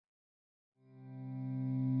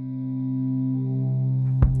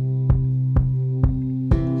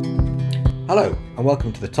Hello and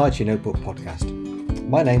welcome to the Tai Chi Notebook podcast.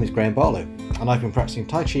 My name is Graham Barlow and I've been practicing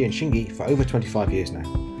Tai Chi and Xingyi for over 25 years now.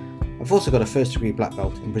 I've also got a first degree black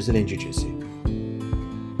belt in Brazilian Jiu-Jitsu.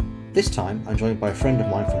 This time I'm joined by a friend of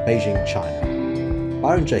mine from Beijing, China.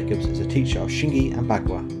 Byron Jacobs is a teacher of Xingyi and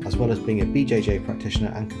Bagua, as well as being a BJJ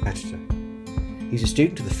practitioner and competitor. He's a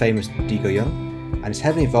student of the famous Di Guoyang and is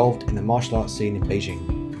heavily involved in the martial arts scene in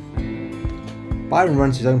Beijing. Byron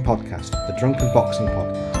runs his own podcast, the Drunken Boxing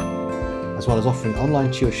Podcast, as well as offering online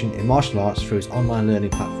tuition in martial arts through his online learning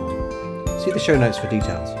platform. See the show notes for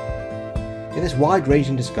details. In this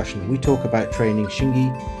wide-ranging discussion, we talk about training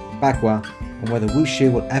Xingyi, Bagua, and whether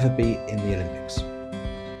Wushu will ever be in the Olympics.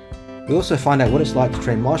 We also find out what it's like to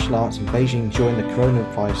train martial arts in Beijing during the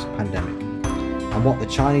coronavirus pandemic, and what the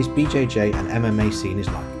Chinese BJJ and MMA scene is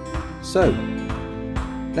like. So,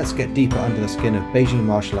 let's get deeper under the skin of Beijing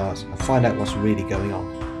martial arts and find out what's really going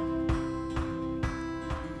on.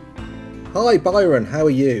 Hi Byron, how are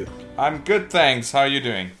you? I'm good, thanks. How are you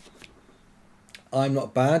doing? I'm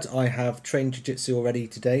not bad. I have trained Jiu-Jitsu already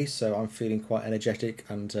today, so I'm feeling quite energetic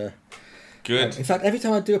and good. In fact, every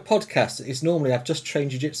time I do a podcast, it's normally I've just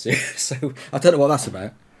trained Jiu-Jitsu, so I don't know what that's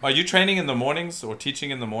about. Are you training in the mornings or teaching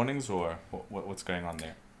in the mornings, or what's going on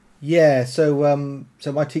there? Yeah, so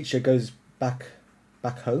my teacher goes back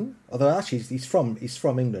home. Although actually he's from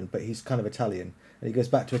England, but he's kind of Italian, and he goes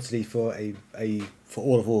back to Italy for for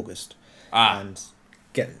all of August. And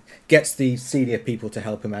gets the senior people to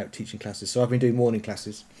help him out teaching classes. So I've been doing morning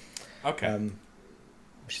classes. Okay.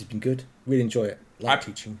 Which has been good. Really enjoy it.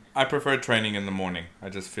 Teaching. I prefer training in the morning. I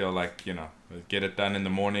just feel like, get it done in the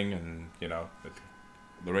morning and,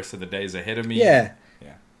 the rest of the day is ahead of me. Yeah.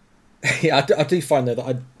 Yeah. Yeah, I do find though that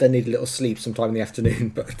I then need a little sleep sometime in the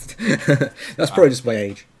afternoon, but that's probably just my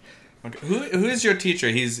age. Okay. Who is your teacher?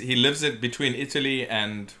 He lives between Italy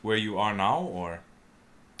and where you are now, or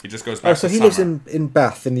he just goes back? So he lives in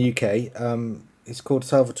Bath in the UK. He's called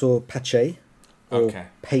Salvatore Pace, or okay.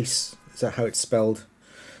 Pace. Is that how it's spelled?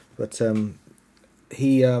 But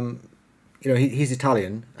he's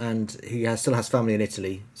Italian and he still has family in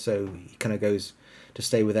Italy, so he kind of goes to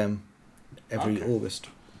stay with them every August.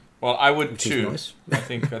 Well, I would too. Nice. I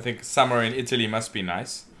think summer in Italy must be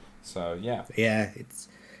nice. So yeah. Yeah,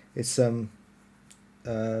 it's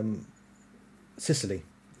Sicily,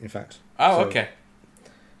 in fact. Oh, so, okay.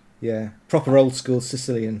 Yeah, proper old school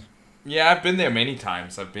Sicilian. Yeah, I've been there many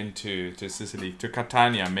times. I've been to Sicily, to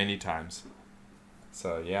Catania many times.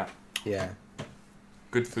 So yeah. Yeah.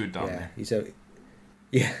 Good food down there.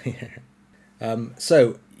 Yeah.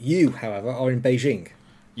 So you, however, are in Beijing.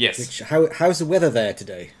 Yes. How's the weather there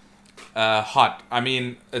today? Hot. I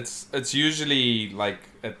mean, it's usually like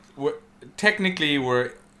technically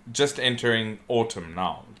we're just entering autumn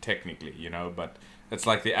now. Technically, but it's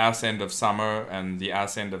like the ass end of summer, and the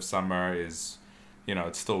ass end of summer is,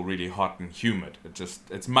 it's still really hot and humid.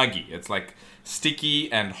 It's muggy. It's like sticky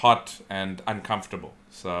and hot and uncomfortable.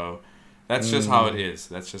 So that's just how it is.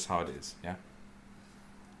 Yeah.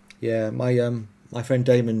 Yeah, my friend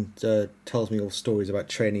Damon tells me all stories about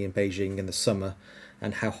training in Beijing in the summer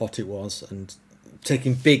and how hot it was, and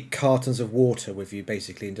taking big cartons of water with you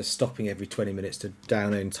basically, and just stopping every 20 minutes to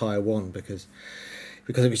down an entire one because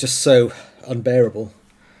it was just so unbearable.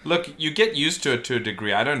 Look, you get used to it to a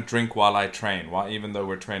degree. I don't drink while I train. Even though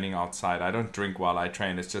we're training outside, I don't drink while I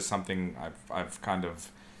train. It's just something I've kind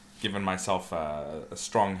of given myself a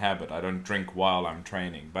strong habit. I don't drink while I'm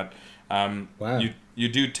training. But wow. You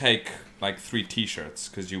do take like 3 t-shirts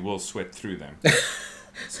because you will sweat through them.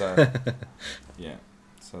 So yeah.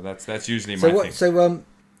 So that's usually my thing.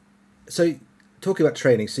 So talking about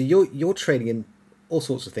training, so you're training in all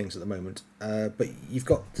sorts of things at the moment, but you've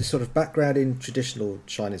got this sort of background in traditional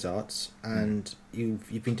Chinese arts, and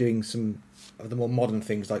you've been doing some of the more modern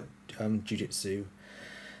things like jiu-jitsu.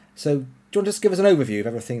 So do you want to just give us an overview of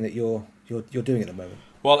everything that you're doing at the moment?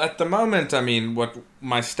 Well, at the moment, I mean, what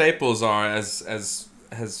my staples are, as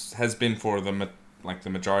has been for the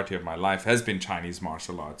majority of my life, has been Chinese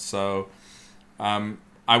martial arts. So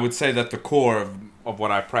I would say that the core of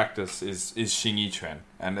what I practice is Xingyi Quan,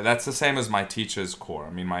 and that's the same as my teacher's core.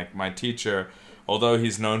 I mean, my teacher, although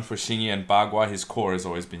he's known for Xingyi and Bagua, his core has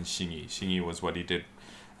always been Xingyi. Xingyi was what he did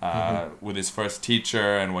with his first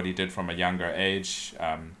teacher and what he did from a younger age.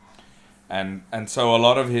 And so a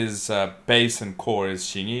lot of his base and core is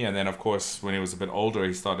Xingyi, and then of course when he was a bit older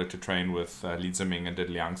he started to train with Li Ziming and did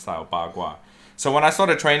Liang style Bagua. So when I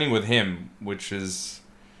started training with him, which is,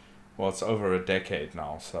 well, it's over a decade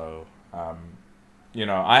now, so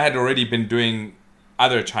I had already been doing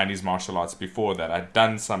other Chinese martial arts before that. I'd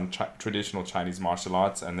done some traditional Chinese martial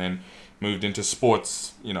arts and then moved into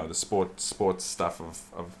sports, the sports stuff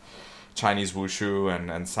of Chinese wushu and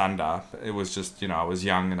sanda. It was just, I was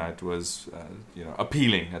young and it was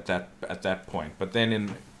appealing at that point. But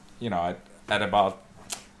then at about,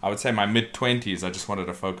 I would say, my mid-20s, I just wanted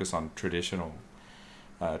to focus on traditional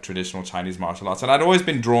Chinese martial arts, and I'd always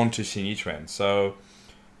been drawn to Xing Yi Quan. So,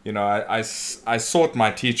 I sought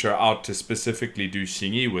my teacher out to specifically do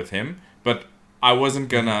Xing Yi with him, but I wasn't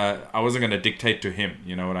gonna dictate to him.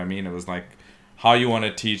 You know what I mean? It was like, how you want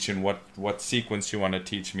to teach and what sequence you want to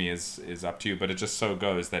teach me is up to you. But it just so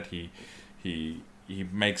goes that he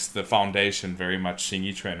makes the foundation very much Xing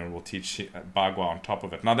Yi Quan and will teach Bagua on top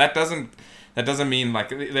of it. Now that doesn't mean, like,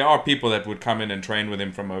 there are people that would come in and train with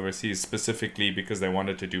him from overseas specifically because they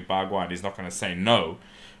wanted to do Bagua, and he's not going to say no.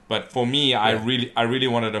 But for me, I really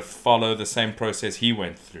wanted to follow the same process he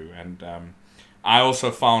went through, and I also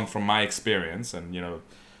found from my experience, and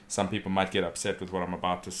some people might get upset with what I'm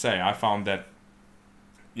about to say, I found that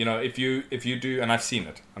if you do, and I've seen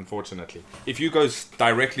it, unfortunately, if you go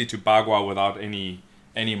directly to Bagua without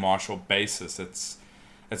any martial basis, it's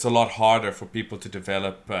a lot harder for people to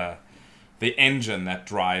develop the engine that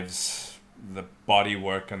drives the body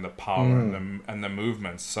work and the power and the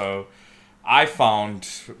movements. So I found,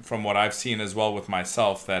 from what I've seen as well with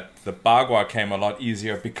myself, that the Bagua came a lot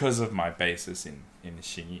easier because of my basis in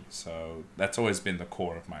Xing Yi. So that's always been the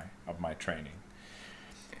core of my training.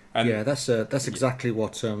 And yeah, that's exactly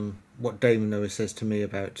what Damon always says to me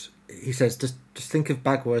about. He says just think of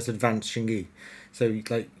Bagua as advanced Xing Yi. So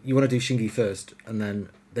like you want to do Xing Yi first, and then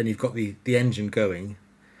you've got the engine going,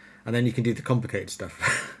 and then you can do the complicated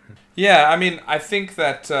stuff. Yeah, I mean, I think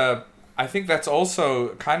that's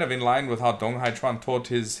also kind of in line with how Dong Hai Chuan taught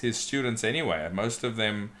his students anyway. Most of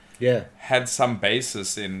them had some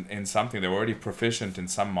basis in something. They were already proficient in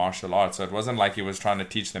some martial arts, so it wasn't like he was trying to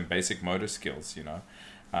teach them basic motor skills.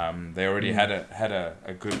 They already had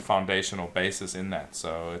a good foundational basis in that,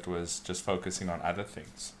 so it was just focusing on other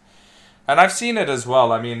things. And I've seen it as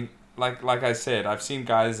well. I mean, like I said, I've seen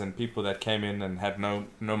guys and people that came in and had no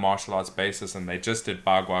martial arts basis, and they just did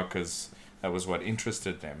Bagua because that was what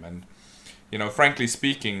interested them. And frankly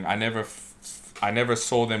speaking, I never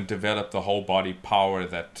saw them develop the whole body power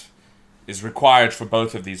that is required for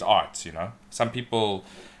both of these arts. Some people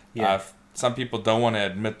don't want to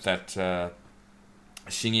admit that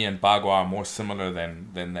Xing Yi and Bagua are more similar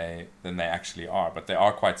than they actually are, but they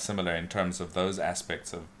are quite similar in terms of those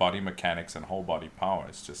aspects of body mechanics and whole body power.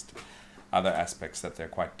 It's just other aspects that they're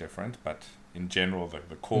quite different, but in general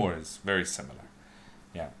the core is very similar.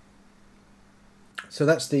 Yeah. So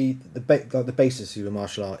that's the basis of your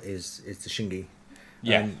martial art is the Xing Yi.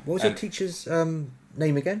 Yeah. What was your teacher's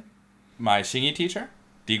name again? My Xing Yi teacher,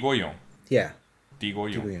 Di Guoyong. Yeah. Di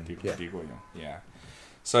Guoyong. Yeah.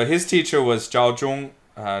 So his teacher was Zhao Zhong.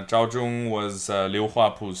 Zhao Zhong was Liu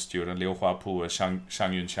Huapu's student. Liu Huapu was Shang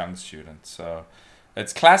Yunqiang's student. So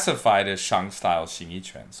it's classified as Shang style Xing Yi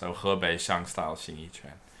Quan. So Hebei Shang style Xing Yi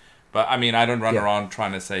Quan. But I mean, I don't run around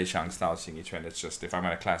trying to say Shang style Xing Yi Quan. It's just, if I'm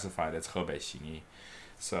going to classify it, it's Hebei Xing Yi.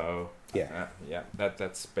 So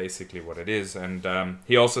that's basically what it is. And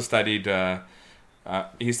he also studied.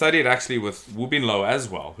 He studied actually with Wu Binluo as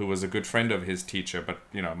well, who was a good friend of his teacher, but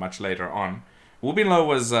much later on. Wu Binluo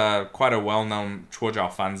was quite a well-known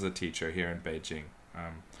Chuojiao Fanzi teacher here in Beijing.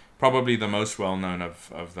 Probably the most well-known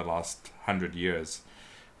of the last 100 years.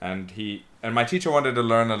 And my teacher wanted to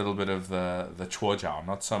learn a little bit of the Chuojiao,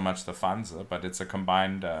 not so much the Fanzi, but it's a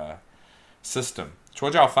combined system.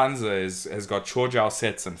 Chuojiao Fanzi has got Chuojiao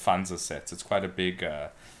sets and Fanzi sets. It's quite a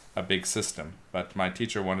big system. But my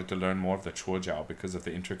teacher wanted to learn more of the Chuojiao because of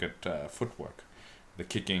the intricate footwork, the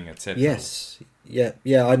kicking, etc. Yes, yeah.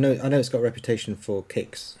 I know. It's got a reputation for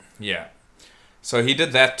kicks. Yeah, so he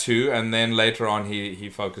did that too, and then later on, he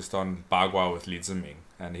focused on Bagua with Li Ziming,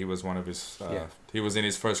 and he was one of his. He was in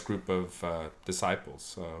his first group of disciples.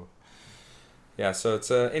 So, yeah, so it's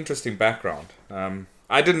an interesting background.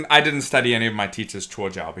 I didn't study any of my teachers'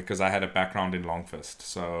 Chuojiao because I had a background in Long Fist,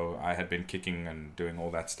 so I had been kicking and doing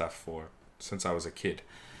all that stuff since I was a kid.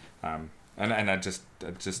 And I just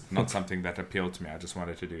not something that appealed to me. I just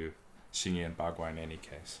wanted to do Xing Yi and Bagua in any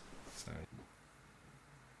case. So.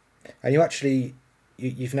 And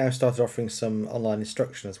you've now started offering some online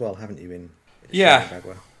instruction as well, haven't you? In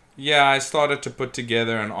Bagua? Yeah, I started to put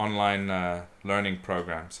together an online learning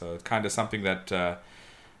program. So it's kind of something that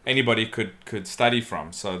anybody could study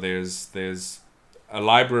from. So there's a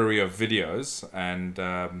library of videos,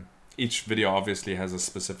 and each video obviously has a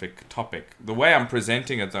specific topic. The way I'm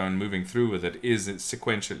presenting it though and moving through with it is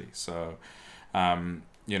sequentially. So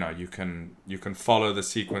you can follow the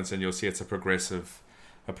sequence and you'll see it's a progressive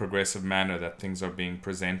manner that things are being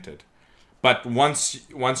presented. but once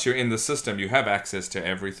you're in the system, you have access to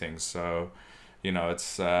everything. So,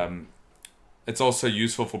 it's also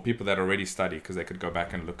useful for people that already study, because they could go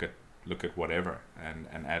back and look at whatever and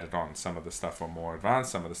add it on. Some of the stuff are more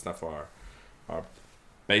advanced, some of the stuff are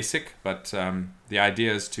basic, but the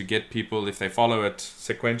idea is to get people, if they follow it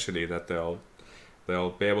sequentially, that they'll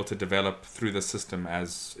be able to develop through the system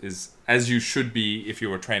as you should be if you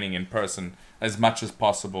were training in person, as much as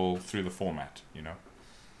possible through the format,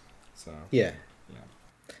 So yeah,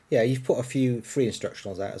 you've put a few free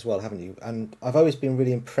instructionals out as well, haven't you? And I've always been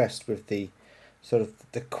really impressed with the sort of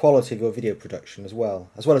the quality of your video production as well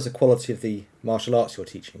as the quality of the martial arts you're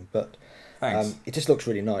teaching. But it just looks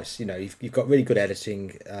really nice. You've got really good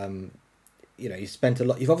editing. You spent a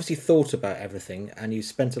lot. You've obviously thought about everything, and you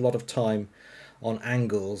spent a lot of time on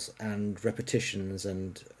angles and repetitions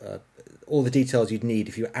and all the details you'd need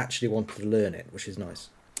if you actually wanted to learn it, which is nice.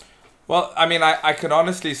 Well, I mean, I could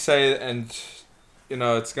honestly say, and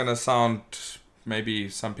it's gonna sound, maybe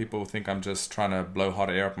some people think I'm just trying to blow hot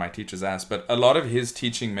air up my teacher's ass, but a lot of his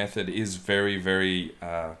teaching method is very, very,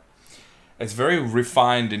 it's very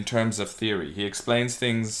refined in terms of theory. He explains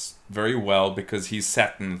things very well because he's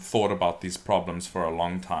sat and thought about these problems for a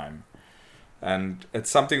long time. And it's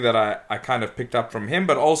something that I kind of picked up from him,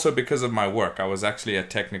 but also because of my work. I was actually a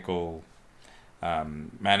technical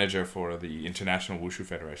manager for the International Wushu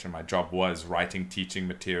Federation. My job was writing teaching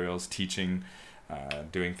materials,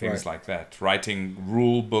 doing things like that, writing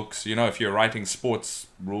rule books. If you're writing sports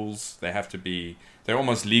rules, they're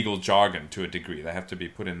almost legal jargon to a degree. They have to be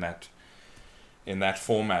put in that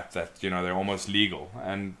format that they're almost legal,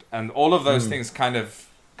 and all of those things kind of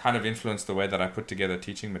influenced the way that I put together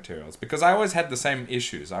teaching materials, because I always had the same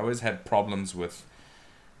issues. I always had problems with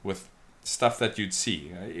stuff that you'd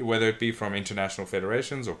see, whether it be from international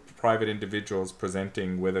federations or private individuals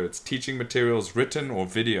presenting, whether it's teaching materials written or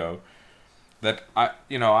video, that I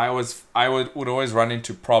would always run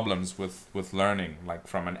into problems with learning, like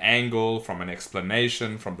from an angle, from an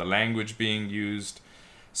explanation, from the language being used.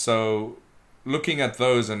 So looking at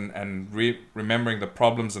those and remembering the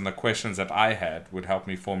problems and the questions that I had would help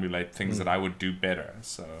me formulate things that I would do better.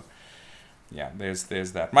 So yeah,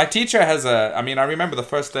 there's that. My teacher has I remember the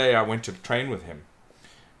first day I went to train with him,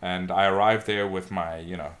 and I arrived there with my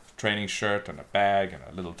training shirt and a bag and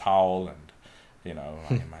a little towel and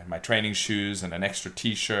my training shoes and an extra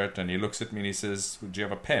t-shirt, and he looks at me and he says, "Do you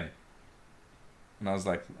have a pen?" And I was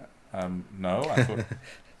like, no. I thought,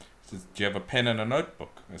 "Do you have a pen and a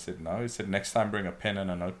notebook?" I said, "No." He said, "Next time bring a pen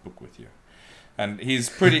and a notebook with you." And he's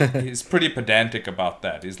pretty pedantic about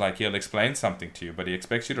that. He's like, he'll explain something to you, but he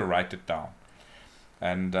expects you to write it down.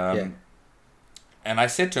 And and I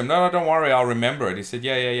said to him, no, don't worry, I'll remember it. He said,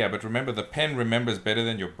 yeah, but remember, the pen remembers better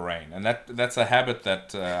than your brain. And that's a habit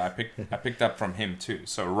that I picked up from him too.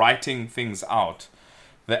 So writing things out,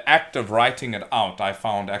 the act of writing it out, I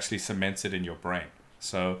found actually cements it in your brain.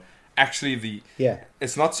 So actually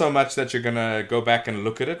it's not so much that you're going to go back and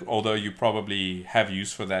look at it, although you probably have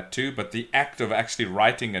use for that too, but the act of actually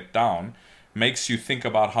writing it down makes you think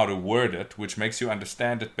about how to word it, which makes you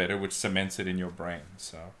understand it better, which cements it in your brain.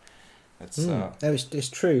 So it's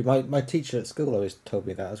true. My teacher at school always told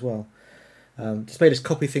me that as well. Just made us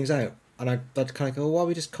copy things out, and I'd kind of go, why are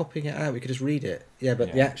we just copying it out? We could just read it. Yeah,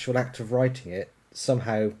 but the actual act of writing it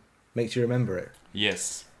somehow makes you remember it.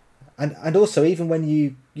 Yes. And also, even when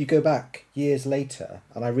you go back years later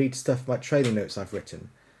and I read stuff like training notes I've written,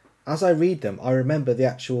 as I read them, I remember the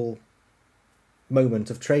actual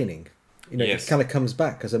moment of training. It kind of comes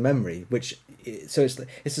back as a memory, so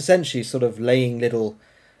it's essentially sort of laying little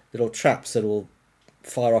traps that will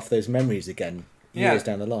fire off those memories again years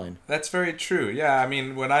down the line. That's very true. Yeah, I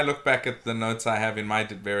mean, when I look back at the notes I have in my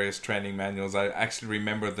various training manuals, I actually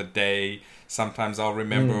remember the day. Sometimes I'll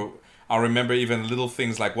remember even little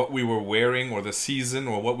things like what we were wearing or the season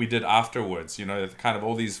or what we did afterwards. Kind of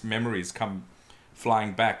all these memories come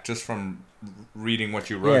flying back just from reading what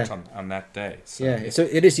you wrote on that day. So, so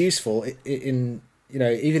it is useful in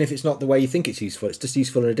even if it's not the way you think it's useful, it's just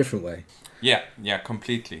useful in a different way. Yeah,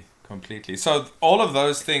 completely. So all of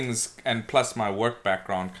those things, and plus my work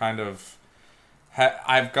background, kind of,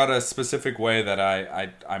 I've got a specific way that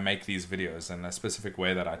I make these videos, and a specific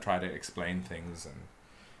way that I try to explain things,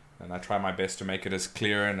 and I try my best to make it as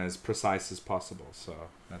clear and as precise as possible. So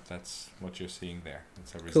that's what you're seeing there.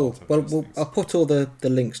 It's a result of those things. I'll put all the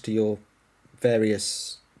links to your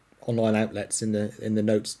various online outlets in the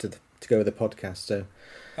notes to go with the podcast. So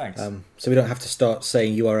thanks. So we don't have to start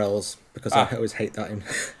saying URLs, because I always hate that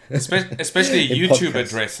especially YouTube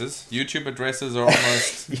podcasts. YouTube addresses are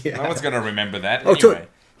almost no one's going to remember that anyway.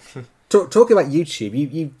 talking about YouTube,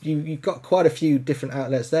 you've got quite a few different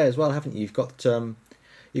outlets there as well, haven't you?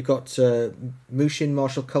 You've got Mushin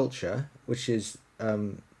Martial Culture, which is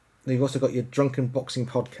you've also got your Drunken Boxing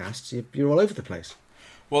podcast. You're all over the place.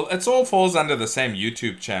 Well, it all falls under the same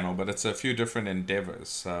YouTube channel, but it's a few different endeavors.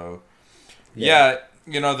 So, yeah,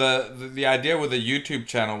 the idea with the YouTube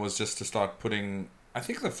channel was just to start putting. I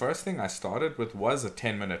think the first thing I started with was a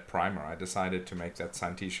 10-minute primer. I decided to make that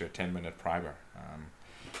Santisha 10-minute primer.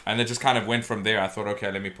 And it just kind of went from there. I thought, okay,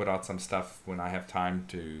 let me put out some stuff when I have time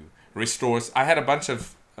to restore. I had a bunch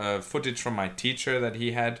of footage from my teacher that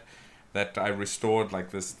he had that I restored.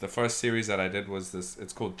 Like this, the first series that I did was this.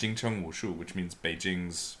 It's called Jingcheng Wushu, which means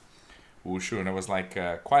Beijing's Wushu. And it was like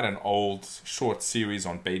quite an old short series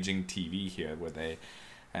on Beijing TV here where they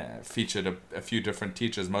featured a few different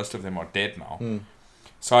teachers. Most of them are dead now.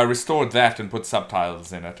 So I restored that and put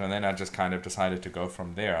subtitles in it, and then I just kind of decided to go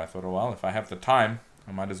from there. I thought, oh, well, if I have the time,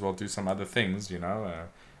 I might as well do some other things,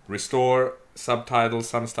 restore subtitles,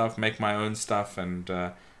 some stuff, make my own stuff, and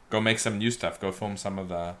go make some new stuff. Go film some of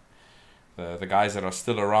the guys that are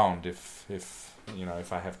still around if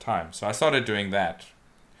I have time. So I started doing that,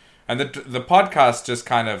 and the podcast just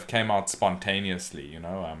kind of came out spontaneously.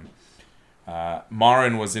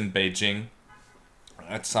 Marin was in Beijing.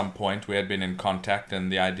 At some point, we had been in contact,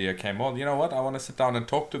 and the idea came. Well, you know what? I want to sit down and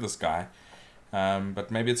talk to this guy,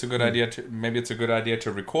 but maybe it's a good idea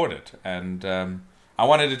to record it. And I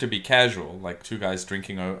wanted it to be casual, like two guys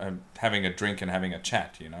drinking, having a drink and having a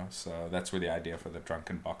chat. So that's where the idea for the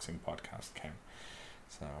Drunken Boxing podcast came.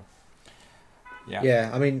 So, yeah. Yeah,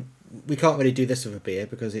 I mean, we can't really do this with a beer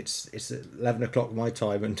because it's 11 o'clock my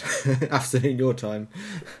time and afternoon your time.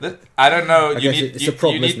 I don't know. It's a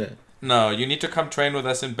problem, isn't it? No, you need to come train with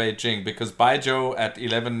us in Beijing because Baijiu at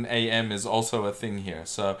 11 a.m. is also a thing here.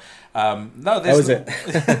 So, no,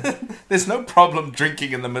 there's no problem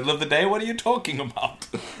drinking in the middle of the day. What are you talking about?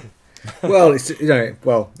 Well, it's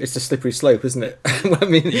a slippery slope, isn't it? I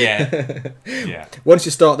mean, yeah. Once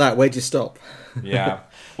you start that, where do you stop? Yeah.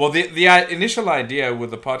 Well, the initial idea with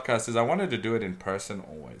the podcast is I wanted to do it in person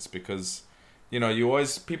always because,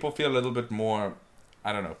 people feel a little bit more,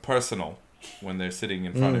 I don't know, personal when they're sitting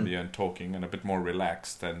in front of you and talking and a bit more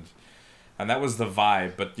relaxed and that was the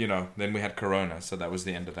vibe, but then we had Corona, so that was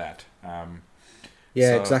the end of that.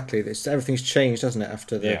 Exactly. Everything's changed, hasn't it,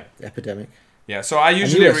 after the epidemic? Yeah, so I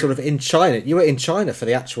usually... And you were sort of in China. You were in China for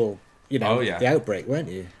the actual, the outbreak, weren't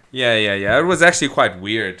you? Yeah. It was actually quite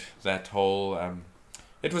weird, that whole...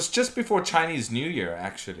 it was just before Chinese New Year,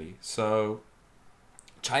 actually. So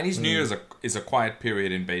Chinese New Year is a quiet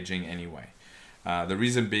period in Beijing anyway. The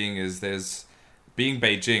reason being is being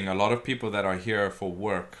Beijing, a lot of people that are here for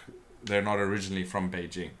work, they're not originally from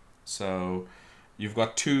Beijing. So you've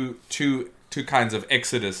got two kinds of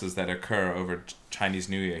exoduses that occur over Chinese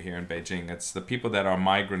New Year here in Beijing. It's the people that are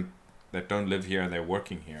migrant, that don't live here and they're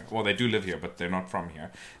working here. Well, they do live here, but they're not from here.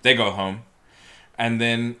 They go home. And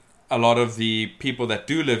then a lot of the people that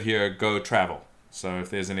do live here go travel. So if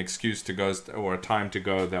there's an excuse to go or a time to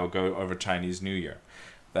go, they'll go over Chinese New Year.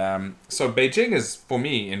 So Beijing is, for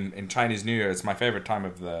me, in Chinese New Year, it's my favorite time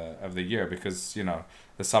of the year because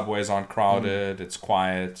the subways aren't crowded, it's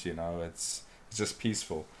quiet, it's just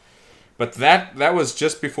peaceful. But that was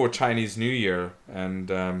just before Chinese New Year, and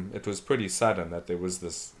it was pretty sudden that there was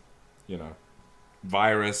this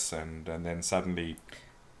virus, and then suddenly,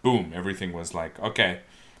 boom, everything was like, okay,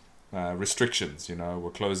 restrictions.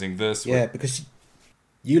 We're closing this. Yeah, because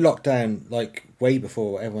you locked down like way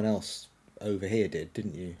before everyone else over here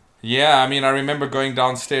didn't you? Yeah, I mean, I remember going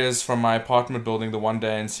downstairs from my apartment building the one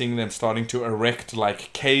day and seeing them starting to erect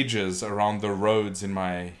like cages around the roads in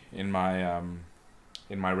my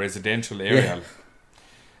residential area. Yeah.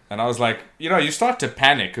 And I was like, you start to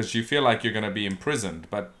panic because you feel like you're going to be imprisoned,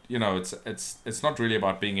 but it's not really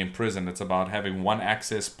about being imprisoned. It's about having one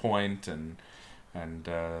access point and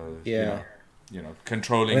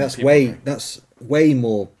controlling. I mean, that's way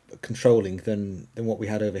more controlling than what we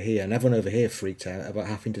had over here, and everyone over here freaked out about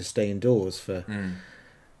having to stay indoors for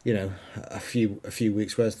a few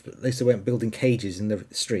weeks, whereas at least they weren't building cages in the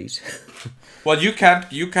street. Well, you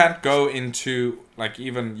can't go into, like,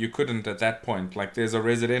 even you couldn't at that point, like, there's a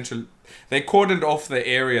residential, they cordoned off the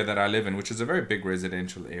area that I live in, which is a very big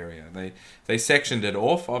residential area. They sectioned it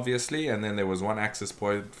off, obviously, and then there was one access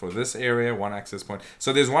point for this area, one access point.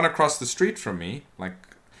 So there's one across the street from me, like,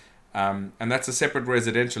 and that's a separate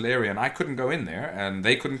residential area, and I couldn't go in there, and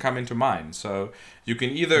they couldn't come into mine. So you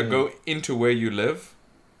can either go into where you live,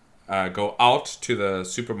 go out to the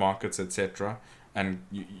supermarkets, etc., and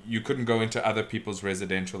you couldn't go into other people's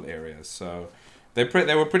residential areas. So they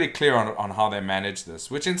were pretty clear on how they managed this,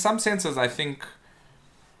 which in some senses I think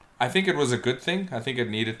I think it was a good thing. I think it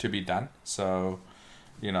needed to be done. So,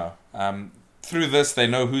 you know, through this, they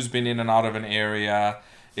know who's been in and out of an area.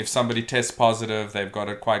 If somebody tests positive, they've got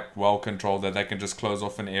it quite well controlled that they can just close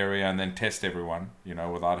off an area and then test everyone, you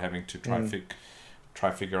know, without having to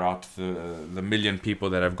try figure out the million people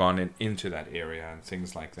that have gone into that area and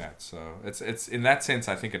things like that. So it's in that sense,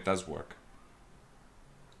 I think it does work.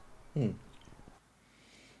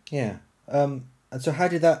 Yeah. And so how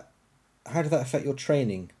did that affect your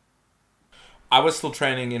training? I was still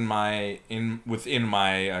training within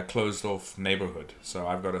my closed off neighborhood. So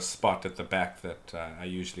I've got a spot at the back that I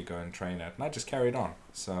usually go and train at, and I just carried on.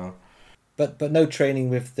 So, but no training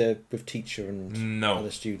with teacher and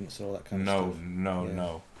other students and all that kind of stuff.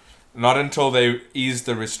 No. Not until they eased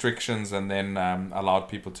the restrictions and then allowed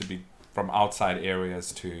people to be from outside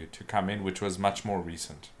areas to come in, which was much more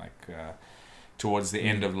recent. Like towards the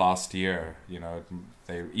end of last year, you know,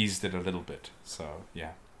 they eased it a little bit. So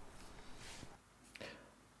yeah.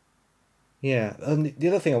 Yeah, and the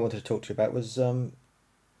other thing I wanted to talk to you about was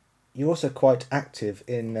you're also quite active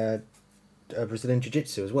in Brazilian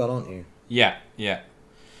Jiu-Jitsu as well, aren't you? Yeah.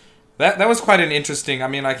 That was quite an interesting... I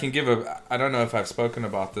mean, I don't know if I've spoken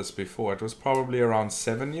about this before. It was probably around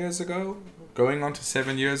 7 years ago, going on to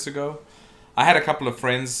 7 years ago. I had a couple of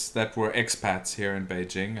friends that were expats here in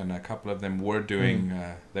Beijing, and a couple of them were doing...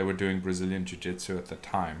 they were doing Brazilian Jiu-Jitsu at the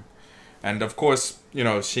time. And of course, you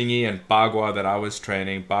know, Xingyi and Bagua that I was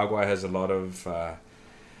training, Bagua has a lot of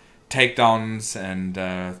takedowns and,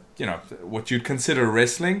 you know, what you'd consider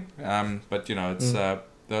wrestling. But, you know, it's...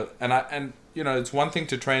 you know, it's one thing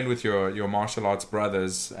to train with your martial arts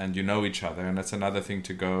brothers and you know each other, and it's another thing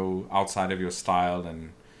to go outside of your style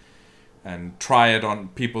and try it on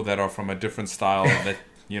people that are from a different style that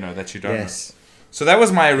you know that you don't know. So that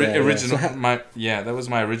was my original that was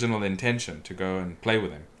my original intention, to go and play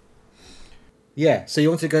with him. Yeah, so you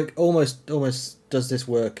want to go almost does this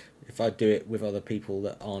work if I do it with other people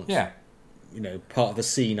that aren't you know, part of the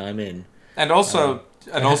scene I'm in. And also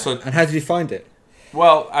and how did you find it?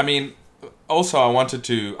 Well, I mean, also I wanted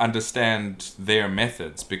to understand their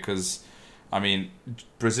methods because, I mean,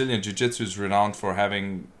 Brazilian Jiu-Jitsu is renowned for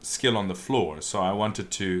having skill on the floor, so I wanted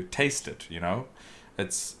to taste it, you know?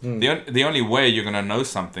 It's the only way you're going to know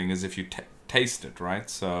something is if you taste it, right?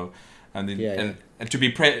 So, and to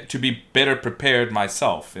be better prepared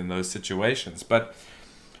myself in those situations.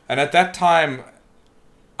 And at that time,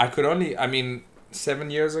 I could only, I mean, 7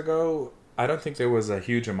 years ago, I don't think there was a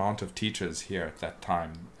huge amount of teachers here at that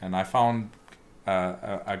time. And I found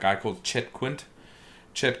a guy called Chet Quint.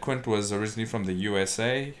 Chet Quint was originally from the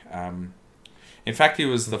USA. In fact, he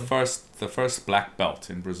was the first black belt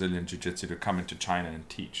in Brazilian Jiu-Jitsu to come into China and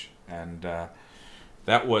teach. And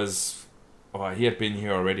that was... he had been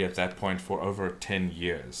here already at that point for over 10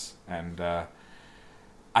 years. And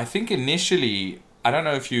I think initially... I don't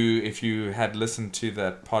know if you had listened to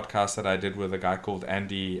that podcast that I did with a guy called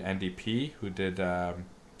Andy P, who did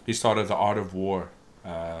he started the Art of War,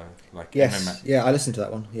 MMA. Yeah, I listened to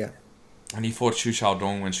that one. Yeah, and he fought Xu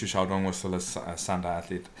Xiaodong when Xu Xiaodong was still a Sanda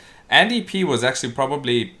athlete. Andy P was actually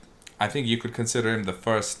probably, I think you could consider him the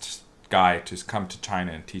first guy to come to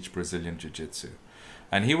China and teach Brazilian Jiu-Jitsu,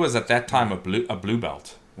 and he was at that time a blue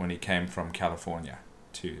belt when he came from California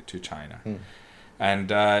to China,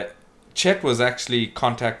 and. Chet was actually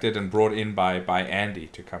contacted and brought in by Andy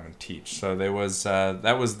to come and teach. So there was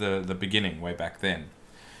that was the beginning way back then.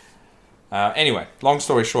 Anyway, long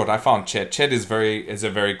story short, I found Chet. Chet is a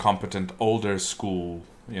very competent older school,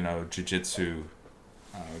 you know, jiu-jitsu,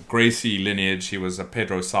 Gracie lineage. He was a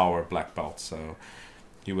Pedro Sauer black belt, so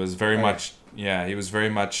he was very much. Yeah, he was very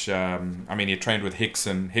much. I mean, he trained with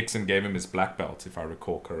Hickson. Hickson gave him his black belt, if I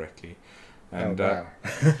recall correctly, and. Oh,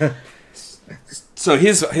 wow. So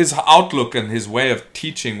his outlook and his way of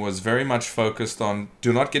teaching was very much focused on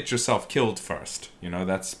do not get yourself killed first. You know,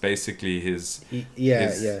 that's basically his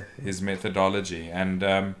methodology, and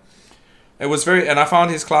it was and I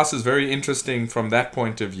found his classes very interesting from that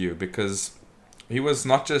point of view because he was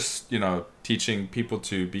not just, you know, teaching people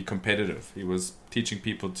to be competitive. He was teaching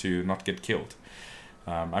people to not get killed.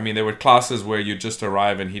 I mean, there were classes where you just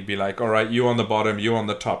arrive and he'd be like, all right, you on the bottom, you on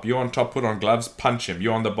the top. You on top, put on gloves, punch him.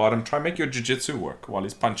 You on the bottom, try make your jiu-jitsu work while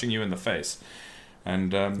he's punching you in the face.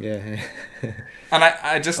 And and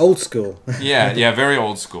I just... Old school. yeah, very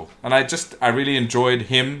old school. And I really enjoyed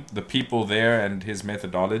him, the people there, and his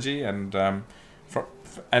methodology. And,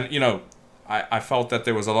 you know, I felt that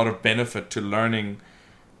there was a lot of benefit to learning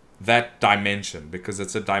that dimension because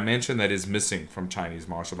it's a dimension that is missing from Chinese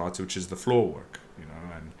martial arts, which is the floor work. You know,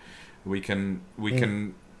 and we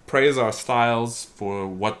can praise our styles for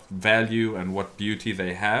what value and what beauty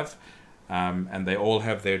they have, and they all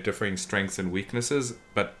have their differing strengths and weaknesses.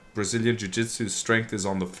 But Brazilian Jiu-Jitsu's strength is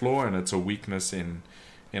on the floor, and it's a weakness in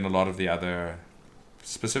a lot of the other,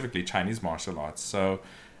 specifically Chinese martial arts. So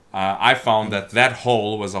I found that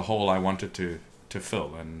hole was a hole I wanted to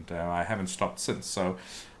fill, and I haven't stopped since. So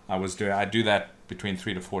I do that between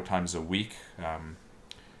 3 to 4 times a week,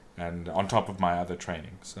 and on top of my other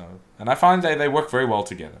training. So, and I find they work very well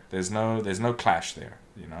together. There's no clash there,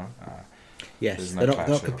 you know. Yes, they're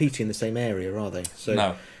not competing in the same area, are they? So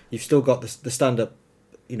no. You've still got the stand-up,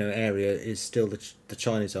 you know, area is still the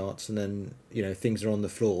Chinese arts, and then, you know, things are on the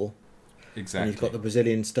floor. Exactly. And you've got the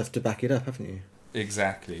Brazilian stuff to back it up, haven't you?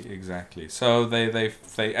 Exactly. So they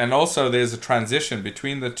and also there's a transition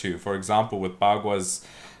between the two. For example, with Bagua's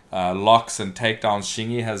locks and takedowns,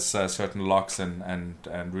 Shingi has certain locks and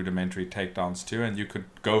rudimentary takedowns too, and you could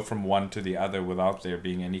go from one to the other without there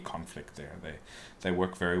being any conflict there. They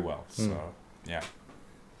work very well. So yeah.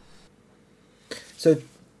 So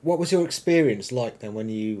what was your experience like then when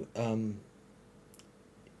you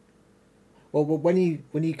when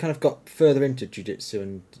you kind of got further into jiu-jitsu,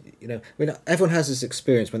 and, you know, I mean, everyone has this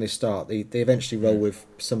experience when they start. They eventually roll with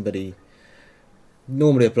somebody,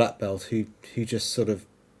 normally a black belt, who just sort of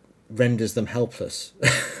renders them helpless.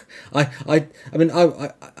 I mean, I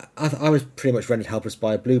was pretty much rendered helpless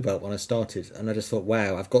by a blue belt when I started, and I just thought,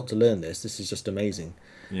 wow, I've got to learn this. This is just amazing.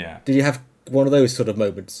 Yeah. Did you have one of those sort of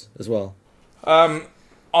moments as well?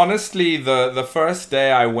 Honestly, the first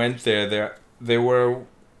day I went there were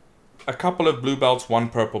a couple of blue belts, one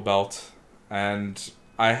purple belt, and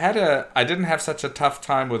I didn't have such a tough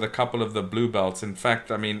time with a couple of the blue belts. In fact,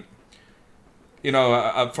 I mean, you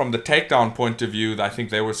know, from the takedown point of view, I think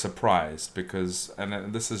they were surprised because,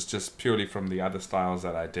 and this is just purely from the other styles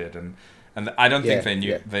that I did, and I don't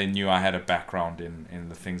think they knew I had a background in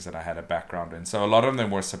the things that I had a background in. So a lot of them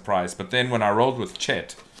were surprised. But then when I rolled with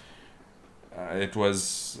Chet, it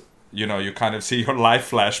was, you know, you kind of see your life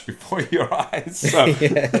flash before your eyes. So.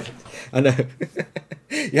 Yeah, I know.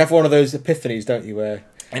 You have one of those epiphanies, don't you?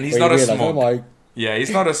 And he's not a small. Yeah,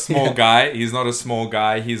 he's not a small guy. He's not a small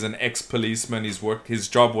guy. He's an ex-policeman. His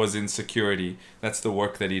job was in security. That's the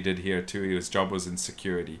work that he did here too. His job was in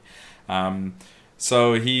security.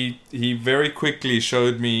 So he very quickly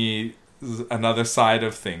showed me another side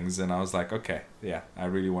of things, and I was like, okay, yeah, I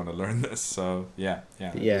really want to learn this. So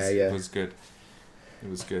it was good. It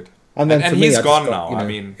was good. And he's gone now. You know, I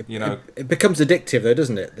mean, you know, it becomes addictive though,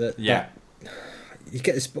 doesn't it? That you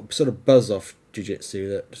get this sort of buzz off jiu-jitsu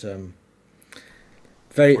that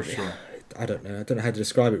very. For sure. I don't know how to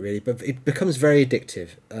describe it really, but it becomes very addictive.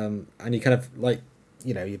 And you kind of like,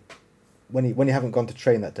 you know, when you haven't gone to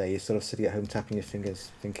train that day, you're sort of sitting at home tapping your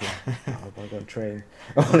fingers, thinking, "Oh, I want to go and train.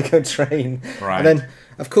 I want to go and train." Right. And then,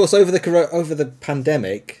 of course, over the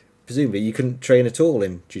pandemic, presumably you couldn't train at all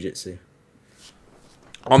in jiu-jitsu.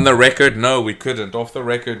 On the record, no, we couldn't. Off the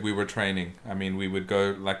record, we were training. I mean, we would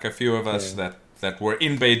go, like a few of us that were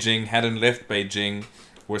in Beijing, hadn't left Beijing,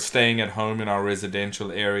 were staying at home in our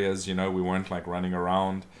residential areas. You know, we weren't like running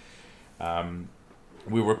around.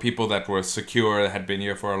 We were people that were secure, had been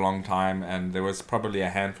here for a long time, and there was probably a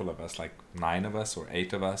handful of us, like 9 of us or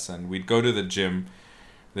 8 of us, and we'd go to the gym.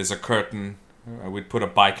 There's a curtain. We'd put a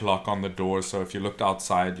bike lock on the door, so if you looked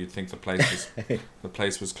outside, you'd think the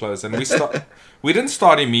place was closed. And we didn't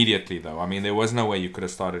start immediately, though. I mean, there was no way you could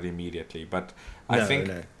have started immediately. But I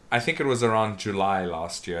think it was around July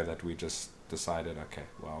last year that we just decided, okay,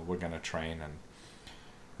 well, we're gonna train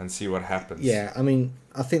and see what happens. Yeah, I mean,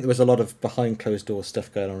 I think there was a lot of behind closed door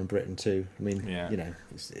stuff going on in Britain too. I mean, you know,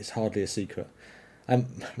 it's hardly a secret.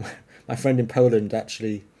 My friend in Poland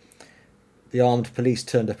actually. The armed police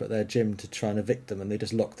turned up at their gym to try and evict them, and they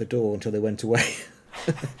just locked the door until they went away.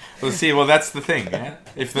 Well, that's the thing. Yeah?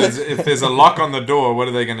 If there's a lock on the door, what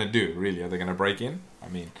are they going to do? Really, are they going to break in? I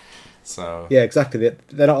mean, so yeah, exactly.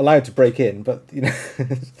 They're not allowed to break in, but you know,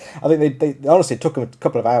 I think they honestly it took them a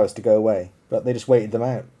couple of hours to go away, but they just waited them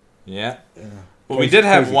out. Yeah. Well, we did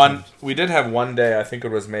have one. We did have one day. I think it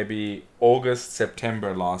was maybe August,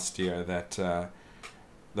 September last year that.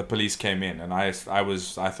 The police came in, and I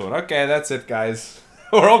thought, okay, that's it, guys.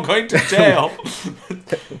 We're all going to jail.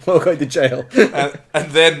 We're all going to jail.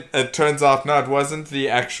 and then it turns out, no, it wasn't the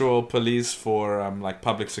actual police for like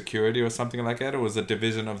public security or something like that. It was a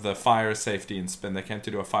division of the fire safety inspection. They came to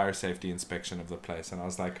do a fire safety inspection of the place, and I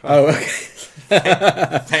was like, oh okay.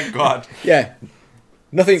 Thank God. Yeah.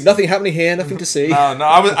 Nothing happening here. Nothing to see.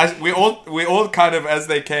 No. We all kind of, as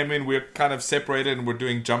they came in, we're kind of separated, and we're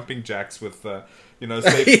doing jumping jacks with. You know,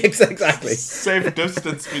 safe, exactly. Safe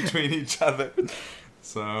distance between each other.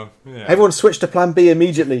 So yeah. Everyone switch to Plan B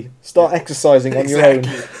immediately. Start exercising on your own.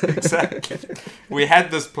 Exactly. We had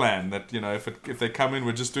this plan that if they come in,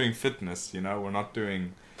 we're just doing fitness. We're not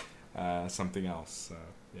doing something else. So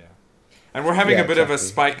yeah. And we're having a bit of a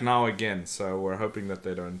spike now again. So we're hoping that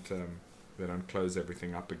they don't close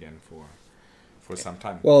everything up again for some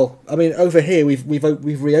time. Well, I mean, over here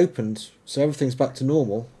we've reopened, so everything's back to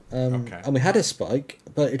normal. And we had a spike,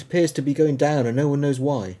 but it appears to be going down, and no one knows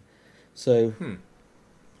why. So.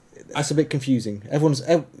 That's a bit confusing.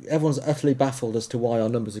 Everyone's utterly baffled as to why our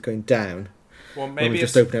numbers are going down. Well, maybe we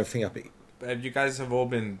just open everything up. You guys have all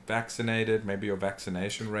been vaccinated. Maybe your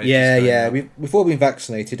vaccination rate. Yeah. We've all been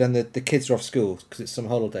vaccinated, and the kids are off school because it's some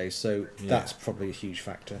holidays. So that's probably a huge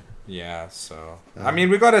factor. Yeah. So I mean,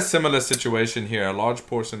 we got a similar situation here. A large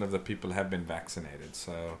portion of the people have been vaccinated.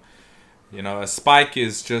 So. A spike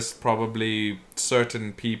is just probably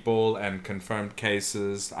certain people and confirmed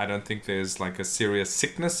cases. I don't think there's like a serious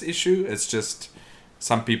sickness issue. It's just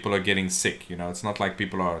some people are getting sick. It's not like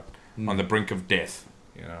people are on the brink of death.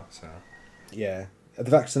 So. Yeah,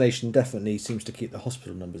 the vaccination definitely seems to keep the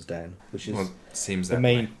hospital numbers down, which is the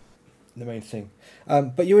main thing.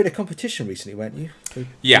 But you were in a competition recently, weren't you? For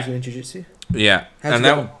Brazilian Jiu-Jitsu? Yeah, How'd you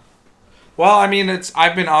go? Well, I mean,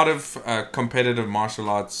 I've been out of competitive martial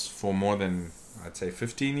arts for more than, I'd say,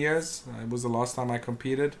 15 years. It was the last time I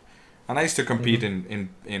competed. And I used to compete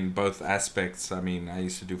in both aspects. I mean, I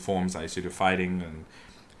used to do forms, I used to do fighting. And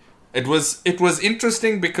it was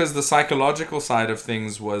interesting because the psychological side of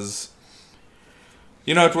things was,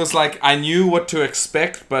 it was like I knew what to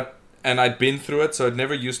expect, and I'd been through it, so it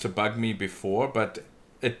never used to bug me before, but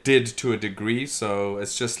it did to a degree. So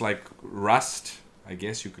it's just like rust. I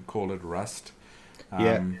guess you could call it rust.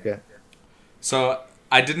 Yeah. So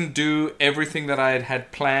I didn't do everything that I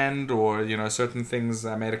had planned, or certain things.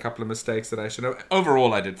 I made a couple of mistakes that I should have.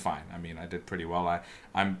 Overall, I did fine. I mean, I did pretty well.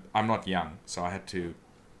 I'm not young, so I had to.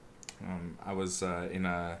 I was in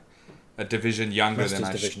a division younger than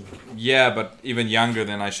I should. Yeah, but even younger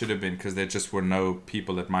than I should have been, because there just were no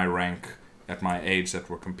people at my rank, at my age, that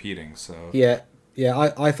were competing. So yeah.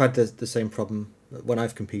 I've had the same problem. When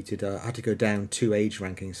I've competed, I had to go down 2 age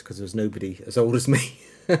rankings because there was nobody as old as me.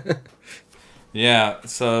 Yeah,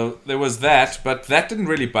 so there was that, but that didn't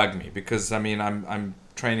really bug me because I mean I'm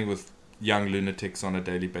training with young lunatics on a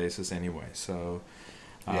daily basis anyway. So,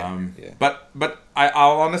 but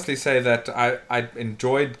I'll honestly say that I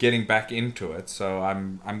enjoyed getting back into it. So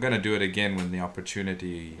I'm going to do it again when the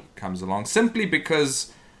opportunity comes along, simply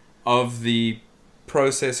because of the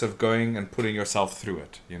process of going and putting yourself through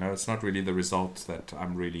it. It's not really the results that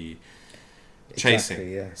I'm really chasing.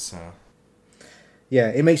 Exactly, yeah. So yeah,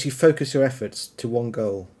 it makes you focus your efforts to one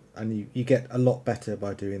goal, and you get a lot better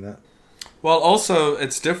by doing that. Well, also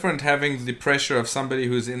it's different having the pressure of somebody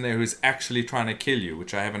who's in there who's actually trying to kill you,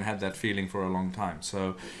 which I haven't had that feeling for a long time.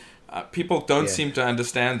 So people don't seem to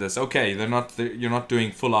understand this. Okay, you're not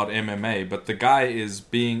doing full out MMA, but the guy is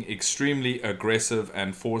being extremely aggressive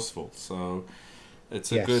and forceful. So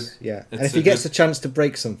it's a good... Yeah, and if he gets a chance to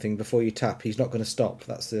break something before you tap, he's not going to stop.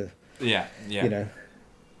 That's the... Yeah.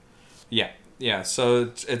 Yeah,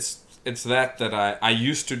 so it's that I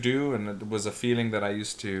used to do, and it was a feeling that I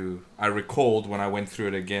recalled when I went through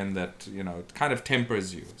it again, that, it kind of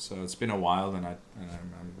tempers you. So it's been a while, and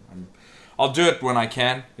I'll do it when I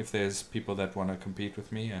can, if there's people that want to compete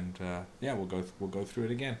with me, and we'll go through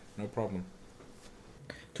it again. No problem.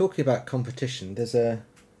 Talking about competition, would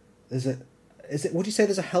you say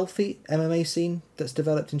there's a healthy MMA scene that's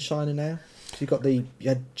developed in China now? So you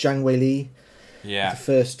had Zhang Weili, the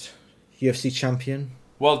first UFC champion.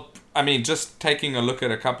 Well, I mean, just taking a look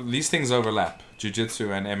at a couple, these things overlap.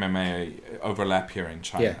 Jiu-Jitsu and MMA overlap here in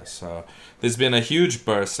China. Yeah. So there's been a huge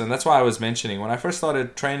burst, and that's why I was mentioning, when I first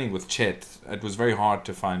started training with Chet, it was very hard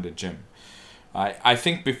to find a gym. I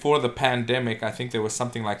think before the pandemic, I think there was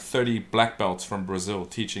something like 30 black belts from Brazil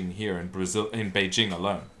teaching here in Beijing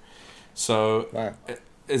alone. So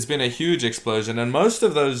it's been a huge explosion, and most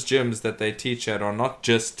of those gyms that they teach at are not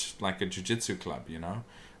just like a jiu-jitsu club,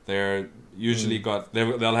 They're usually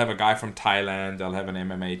they'll have a guy from Thailand, they'll have an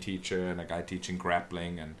MMA teacher and a guy teaching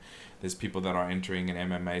grappling, and there's people that are entering in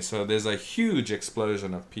MMA. So there's a huge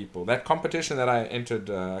explosion of people. That competition that I entered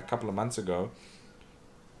a couple of months ago,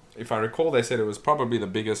 if I recall, they said it was probably the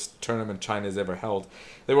biggest tournament China's ever held.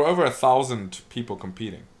 There were over 1,000 people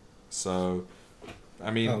competing. So,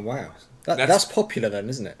 I mean... Oh, wow. That's popular then,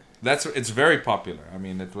 isn't it? It's very popular. I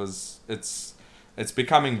mean, it's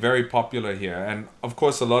becoming very popular here, and of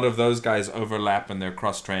course a lot of those guys overlap and they're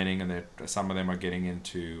cross training, and some of them are getting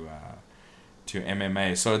into to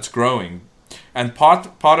MMA, so it's growing. And part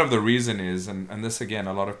of the reason is, and this again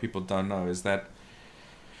a lot of people don't know, is that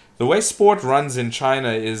the way sport runs in China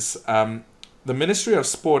is the Ministry of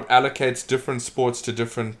Sport allocates different sports to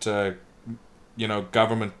different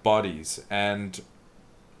government bodies, and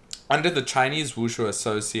under the Chinese Wushu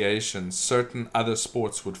Association, certain other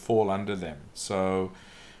sports would fall under them. So,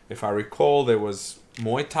 if I recall, there was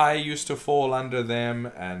Muay Thai used to fall under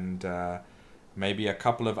them, and maybe a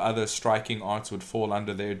couple of other striking arts would fall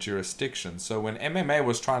under their jurisdiction. So when MMA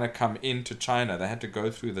was trying to come into China, they had to go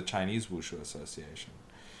through the Chinese Wushu Association,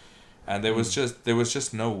 and there was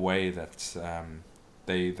just no way that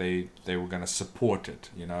they were going to support it,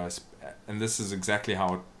 and this is exactly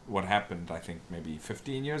what happened. I think maybe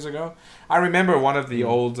 15 years ago. I remember one of the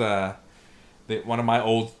old one of my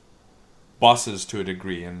old bosses, to a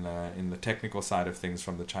degree, in the technical side of things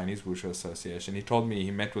from the Chinese Wushu Association. He told me he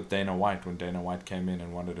met with Dana White when Dana White came in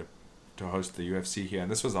and wanted to host the UFC here, and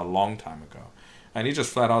this was a long time ago, and he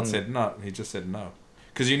just flat out said no. He just said no,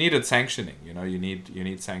 because you needed sanctioning. You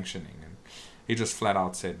need sanctioning, and he just flat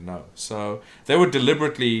out said no. So they were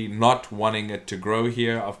deliberately not wanting it to grow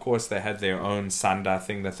here. Of course, they had their own Sanda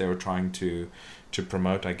thing that they were trying to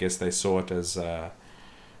promote. I guess they saw it as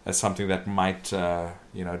something that might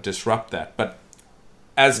disrupt that. But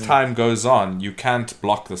as time goes on, you can't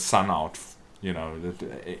block the sun out.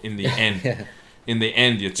 In the end, in the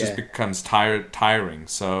end, it just becomes tiring.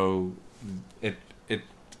 So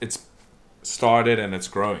it's started and it's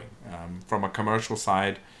growing. From a commercial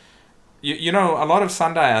side, a lot of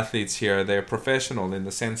Sanda athletes here, they're professional in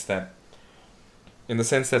the sense that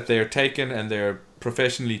they're taken and they're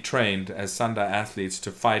professionally trained as Sanda athletes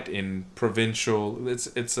to fight in provincial.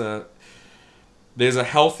 There's a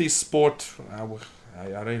healthy sport. I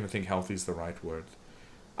don't even think healthy is the right word.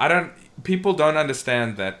 People don't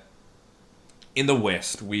understand that in the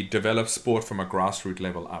West we develop sport from a grassroots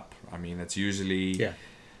level up. I mean, it's usually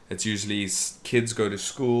kids go to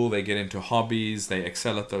school, they get into hobbies, they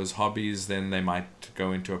excel at those hobbies, then they might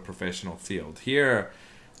go into a professional field. Here,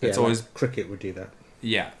 it's always cricket would do that.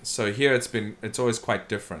 Yeah, so here it's always quite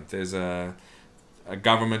different. There's a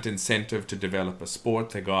government incentive to develop a sport.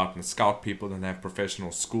 They go out and scout people, and they have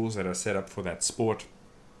professional schools that are set up for that sport,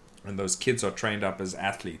 and those kids are trained up as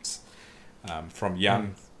athletes from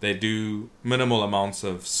young. They do minimal amounts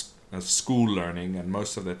of school learning, and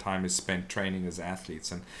most of their time is spent training as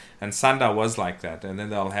athletes. And Sanda was like that, and then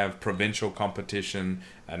they'll have provincial competition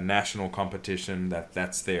and national competition.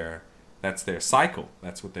 That's their cycle.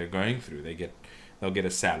 That's what they're going through. They'll get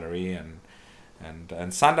a salary, and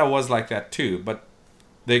Sanda was like that too. But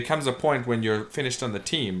there comes a point when you're finished on the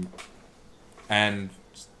team, and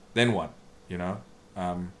then what?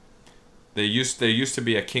 There used to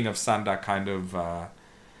be a King of Sanda kind of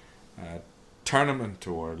tournament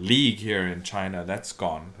or league here in China. That's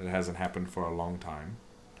gone. It hasn't happened for a long time.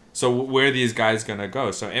 So where are these guys gonna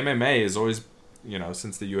go? So MMA is always,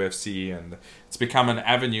 since the UFC, and it's become an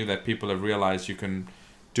avenue that people have realized you can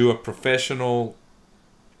do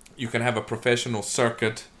you can have a professional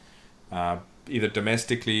circuit, either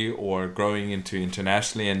domestically or growing into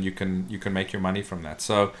internationally, and you can make your money from that.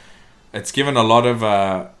 So it's given a lot of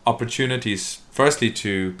opportunities, firstly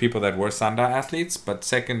to people that were Sanda athletes, but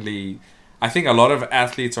secondly, I think a lot of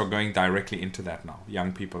athletes are going directly into that now.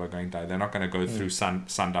 Young people are going they're not going to go through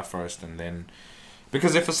Sanda first and then,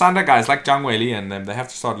 because if a Sanda guys like Zhang Weili and them, they have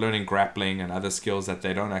to start learning grappling and other skills that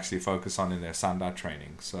they don't actually focus on in their Sanda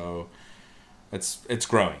training. So it's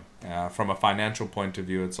growing. From a financial point of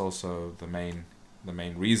view, it's also the main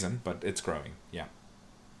reason, but it's growing. Yeah.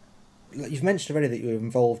 You've mentioned already that you were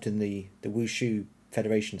involved in the Wushu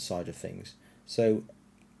Federation side of things. So,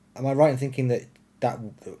 am I right in thinking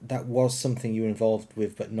that was something you were involved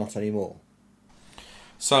with, but not anymore?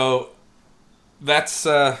 So, that's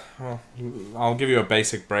I'll give you a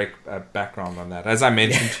basic background on that. As I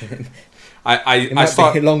mentioned, it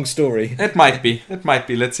might be a long story. It might be.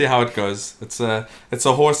 Let's see how it goes. It's a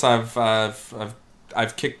horse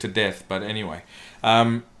I've kicked to death. But anyway,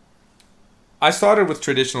 I started with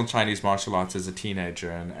traditional Chinese martial arts as a teenager,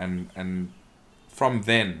 and from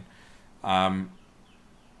then,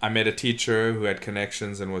 I met a teacher who had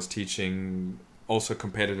connections and was teaching also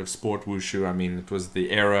competitive sport wushu. I mean, it was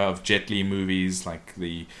the era of Jet Li movies, like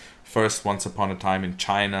the first Once Upon a Time in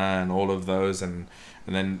China and all of those, and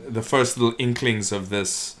then the first little inklings of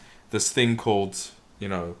this thing called,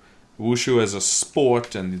 wushu as a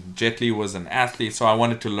sport, and Jet Li was an athlete, so I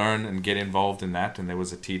wanted to learn and get involved in that, and there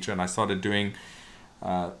was a teacher, and I started doing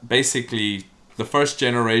basically the first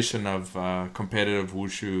generation of competitive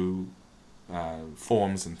wushu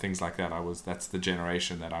forms and things like that. That's the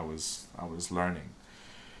generation that I was learning,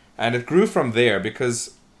 and it grew from there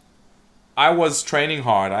because I was training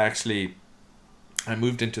hard. I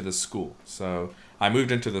moved into the school, so I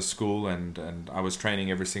moved into the school and I was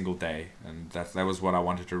training every single day, and that was what I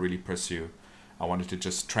wanted to really pursue. I wanted to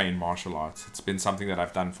just train martial arts. It's been something that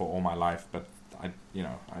I've done for all my life, but it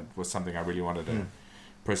was something I really wanted to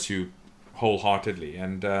pursue wholeheartedly.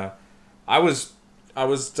 And I was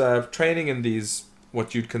training in these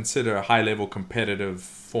what you'd consider a high-level competitive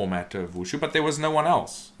format of wushu, but there was no one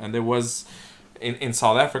else. And there was, in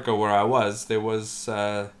South Africa where I was, there was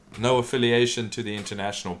no affiliation to the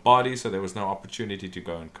international body, so there was no opportunity to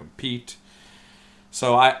go and compete.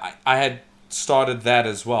 So I had started that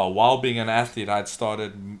as well. While being an athlete, I'd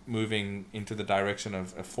started moving into the direction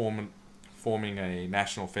of forming a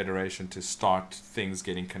national federation to start things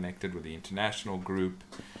getting connected with the international group,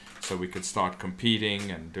 so we could start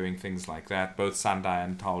competing and doing things like that, both Sandai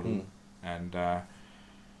and Taoru.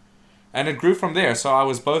 And it grew from there. So I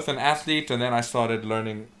was both an athlete, and then I started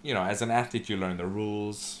learning, as an athlete you learn the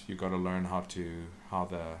rules, you got to learn how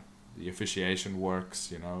the officiation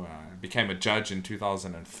works, I became a judge in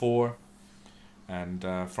 2004,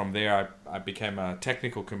 and from there I became a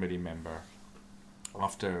technical committee member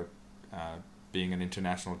after being an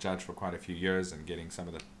international judge for quite a few years and getting some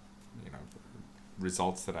of the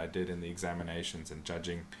results that I did in the examinations and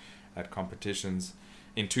judging at competitions.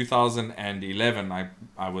 In 2011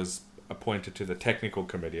 I was appointed to the technical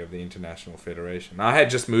committee of the International Federation. I had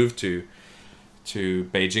just moved to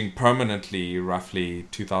Beijing permanently roughly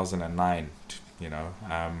 2009,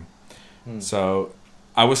 so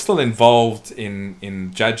I was still involved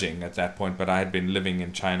in judging at that point, but I had been living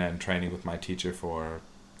in China and training with my teacher for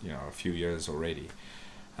a few years already.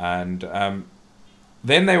 And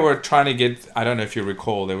then they were trying to get, I don't know if you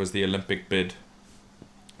recall, there was the Olympic bid,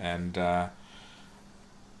 and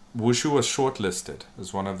wushu was shortlisted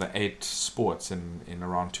as one of the 8 sports in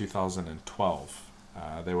around 2012.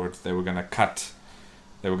 They were going to cut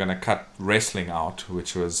wrestling out,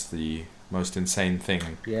 which was the most insane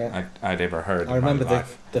thing I'd ever heard. I remember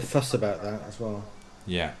the fuss about that as well.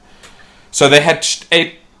 Yeah, so they had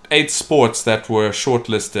 8 sports that were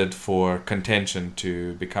shortlisted for contention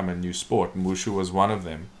to become a new sport, and wushu was one of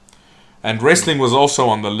them. And wrestling was also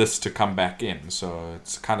on the list to come back in, so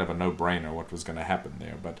it's kind of a no-brainer what was going to happen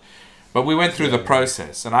there. But we went through the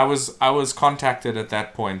process, and I was contacted at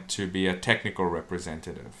that point to be a technical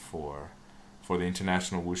representative for the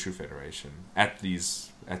International Wushu Federation at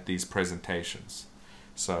these presentations.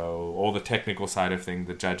 So all the technical side of things,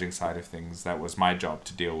 the judging side of things, that was my job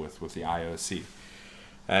to deal with the IOC.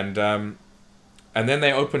 And then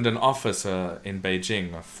they opened an office in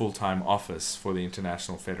Beijing, a full-time office for the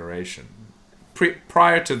International Federation.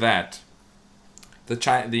 Prior to that, the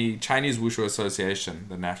Chinese Wushu Association,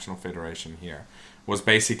 the national federation here, was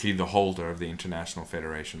basically the holder of the International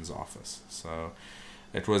Federation's office. So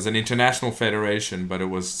it was an international federation, but it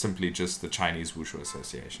was simply just the Chinese Wushu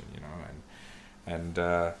Association, And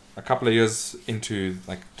a couple of years into,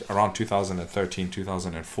 around 2013,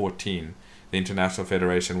 2014, the International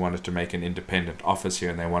Federation wanted to make an independent office here,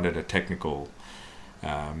 and they wanted a technical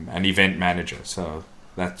an event manager. So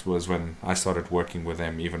that was when I started working with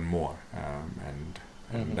them even more.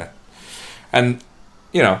 I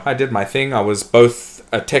did my thing. I was both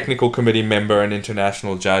a technical committee member and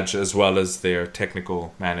international judge, as well as their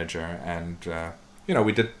technical manager. And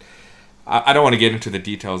we did. I don't want to get into the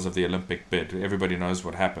details of the Olympic bid. Everybody knows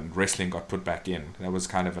what happened. Wrestling got put back in. That was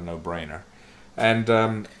kind of a no-brainer.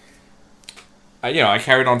 And I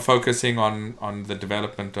carried on focusing on the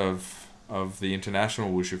development of the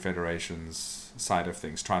International Wushu Federation's side of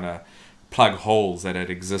things, trying to plug holes that had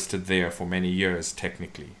existed there for many years,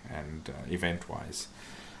 technically and event-wise.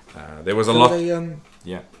 There was a lot.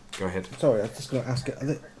 Yeah, go ahead. Sorry, I was just going to ask: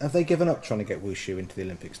 have they given up trying to get wushu into the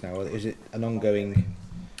Olympics now, or is it an ongoing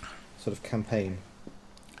sort of campaign?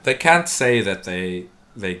 They can't say that they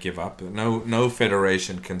give up. No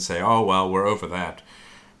federation can say, "Oh well, we're over that."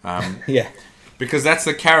 Yeah. Because that's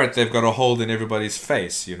the carrot they've got to hold in everybody's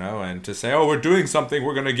face, and to say, "Oh, we're doing something.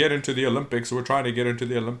 We're going to get into the Olympics. We're trying to get into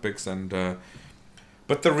the Olympics." And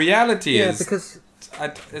but the reality is, because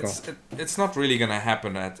it's not really going to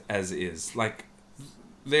happen as is.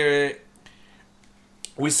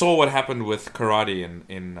 We saw what happened with karate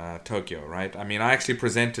in Tokyo, right? I mean, I actually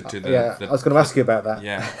presented to the. I was going to ask you about that.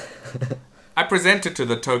 Yeah. I presented to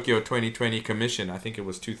the Tokyo 2020 Commission, I think it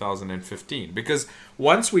was 2015, because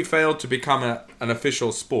once we failed to become an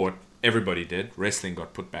official sport, everybody did. Wrestling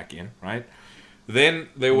got put back in, right? Then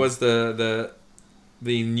there was the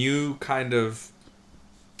new kind of,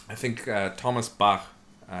 I think Thomas Bach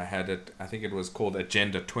had it. I think it was called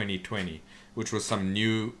Agenda 2020, which was some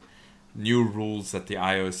new rules that the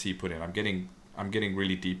IOC put in. I'm getting I'm getting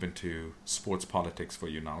really deep into sports politics for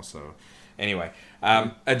you now. So anyway,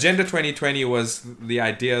 Agenda 2020 was the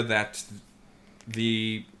idea that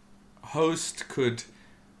the host could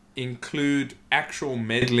include actual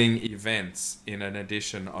medaling events in an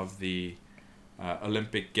edition of the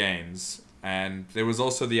Olympic Games. And there was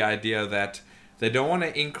also the idea that they don't want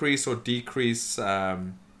to increase or decrease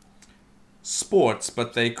sports,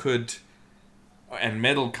 but they could, and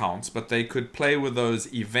medal counts, but they could play with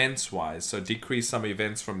those events wise. So decrease some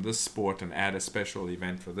events from this sport and add a special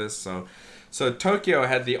event for this. So Tokyo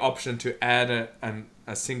had the option to add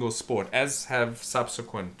a single sport, as have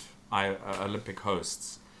subsequent Olympic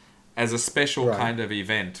hosts, as a special kind of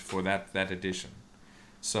event for that edition.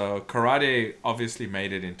 So karate obviously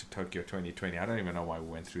made it into Tokyo 2020. I don't even know why we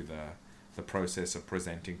went through the process of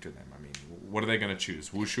presenting to them. I mean, what are they going to choose?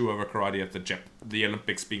 Wushu over karate at the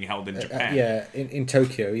Olympics being held in Japan? In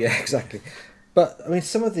Tokyo, yeah, exactly. But I mean,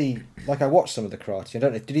 some of the, like, I watched some of the karate. I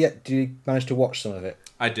don't know. Did you manage to watch some of it?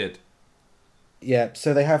 I did. Yeah.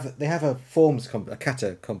 So they have a a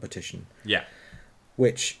kata competition. Yeah.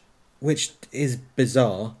 Which is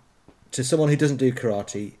bizarre to someone who doesn't do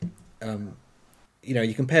karate.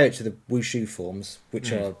 You compare it to the wushu forms,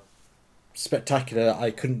 which are spectacular. I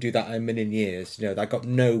couldn't do that in a million years. I got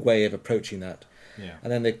no way of approaching that. Yeah.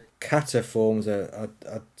 And then the kata forms are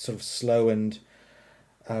sort of slow and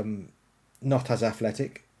not as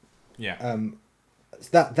athletic. Yeah.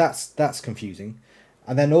 That's confusing.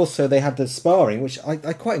 And then also they had the sparring, which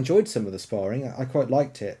I quite enjoyed some of the sparring. I quite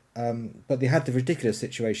liked it. But they had the ridiculous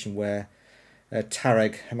situation where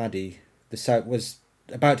Tarek Hamadi was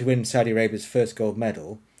about to win Saudi Arabia's first gold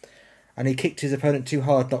medal, and he kicked his opponent too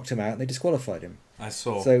hard, knocked him out, and they disqualified him. I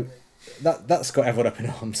saw. So that's got everyone up in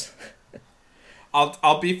arms.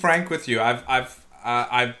 I'll be frank with you.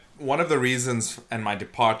 I've one of the reasons and my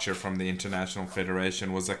departure from the International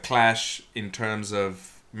Federation was a clash in terms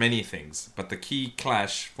of many things, but the key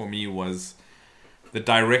clash for me was the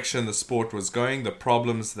direction the sport was going, the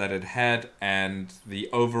problems that it had, and the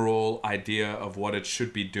overall idea of what it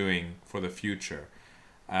should be doing for the future.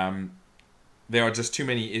 There are just too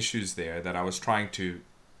many issues there that I was trying to,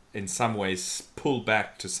 in some ways, pull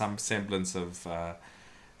back to some semblance of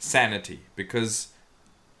sanity. Because,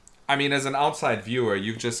 I mean, as an outside viewer,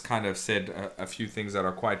 you've just kind of said a few things that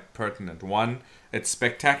are quite pertinent. One, it's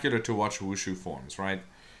spectacular to watch wushu forms, right?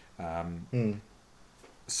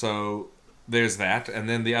 So there's that. And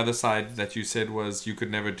then the other side that you said was you could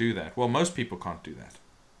never do that. Well, most people can't do that,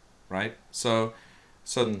 right? So.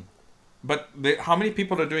 But how many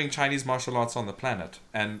people are doing Chinese martial arts on the planet?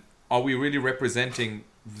 And are we really representing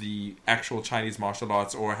the actual Chinese martial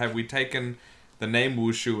arts? Or have we taken the name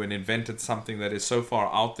Wushu and invented something that is so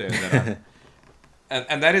far out there that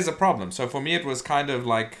and that is a problem. So for me, it was kind of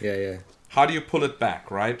like, how do you pull it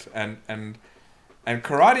back, right? And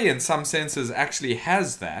karate, in some senses, actually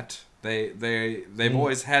has that. They've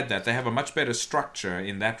always had that. They have a much better structure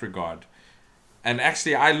in that regard. And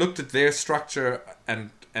actually, I looked at their structure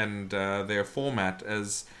and their format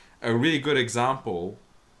as a really good example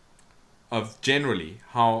of generally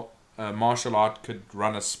how martial art could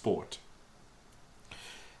run a sport.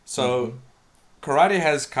 So karate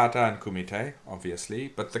has kata and kumite,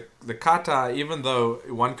 obviously, but the kata, even though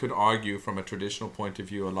one could argue from a traditional point of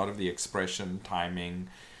view, a lot of the expression, timing,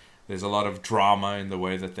 there's a lot of drama in the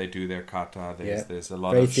way that they do their kata. There's a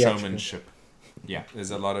lot of showmanship. Yeah,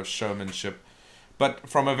 there's a lot of showmanship. But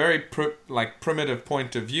from a very primitive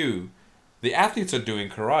point of view, the athletes are doing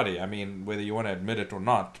karate. I mean, whether you want to admit it or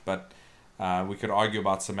not, but we could argue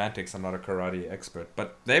about semantics. I'm not a karate expert.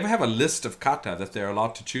 But they have a list of kata that they're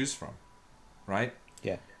allowed to choose from, right?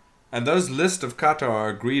 Yeah. And those lists of kata are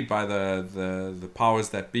agreed by the powers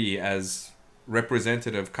that be as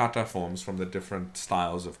representative kata forms from the different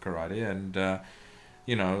styles of karate. And,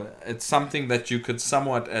 it's something that you could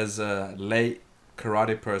somewhat, as a lay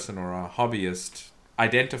karate person or a hobbyist,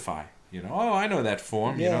 identify. I know that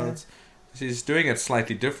form. She's doing it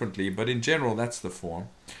slightly differently, but in general, that's the form.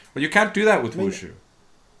 Well, you can't do that with wushu.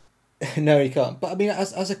 No, you can't. But I mean,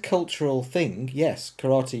 as a cultural thing, yes,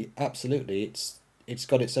 karate, absolutely. It's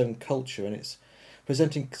got its own culture and it's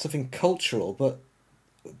presenting something cultural. But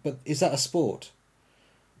is that a sport?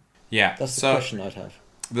 Yeah, that's the question I'd have.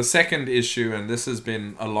 The second issue, and this has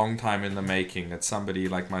been a long time in the making, it's somebody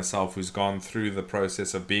like myself who's gone through the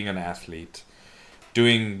process of being an athlete,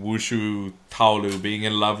 doing wushu taolu, being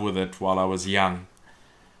in love with it while I was young,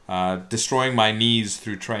 destroying my knees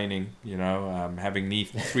through training, having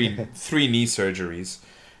three knee surgeries.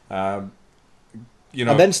 you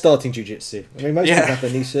know, and then starting jiu-jitsu. I mean, most Yeah. people have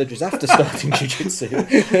their knee surgeries after starting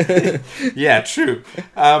jiu-jitsu. yeah, true.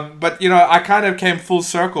 But you know, I kind of came full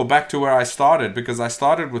circle back to where I started, because I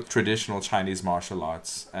started with traditional Chinese martial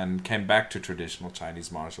arts and came back to traditional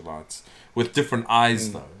Chinese martial arts with different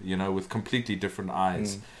eyes, though. You know, with completely different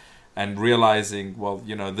eyes, and realizing, well,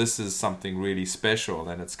 you know, this is something really special,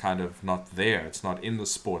 and it's kind of not there. It's not in the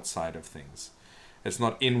sports side of things. It's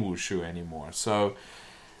not in wushu anymore. So,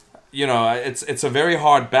 you know, it's a very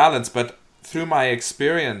hard balance, but through my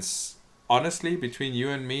experience, honestly, between you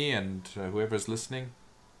and me and whoever's listening,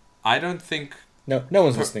 I don't think No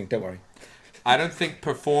one's listening. Don't worry. I don't think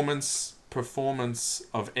performance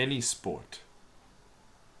of any sport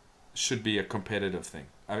should be a competitive thing.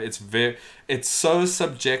 I mean, it's so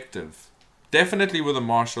subjective. Definitely with the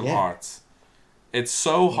martial arts, it's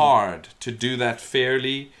so hard to do that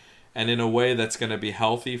fairly and in a way that's going to be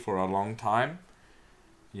healthy for a long time.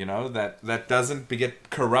 You know, that doesn't get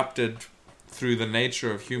corrupted through the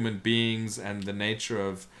nature of human beings and the nature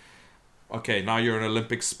of, okay, now you're an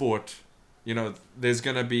Olympic sport. You know, there's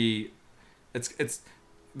going to be,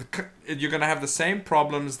 you're going to have the same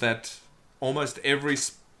problems that almost every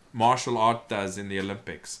martial art does in the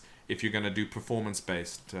Olympics if you're going to do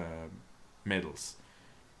performance-based medals.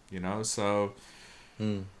 You know, so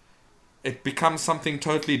it becomes something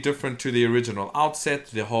totally different to the original outset.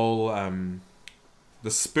 The whole the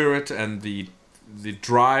spirit and the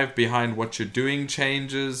drive behind what you're doing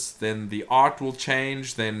changes. Then the art will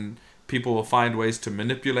change. Then people will find ways to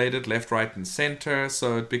manipulate it left, right, and center.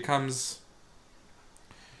 So it becomes,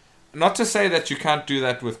 not to say that you can't do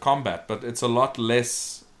that with combat, but it's a lot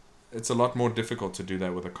less. It's a lot more difficult to do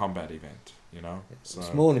that with a combat event. You know, so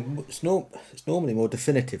It's normally more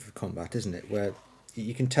definitive with combat, isn't it? Where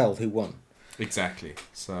you can tell who won. Exactly.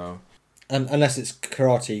 So, unless it's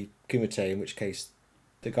karate kumite, in which case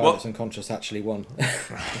the guy that's unconscious actually won.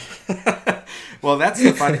 Well, that's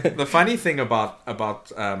the funny thing about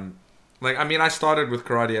like, I mean, I started with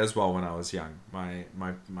karate as well when I was young.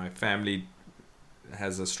 My family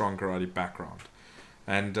has a strong karate background,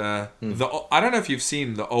 and I don't know if you've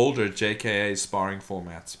seen the older JKA sparring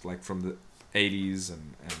formats, like from the 80s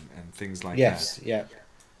and things like that. Yes, yeah.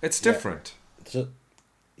 It's different. So,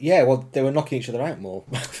 yeah, well, they were knocking each other out more,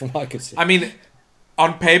 from what I could see. I mean,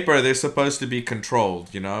 on paper, they're supposed to be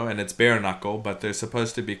controlled, you know, and it's bare knuckle, but they're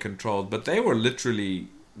supposed to be controlled. But they were literally,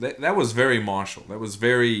 that was very martial. That was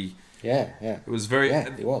very... Yeah. It was very...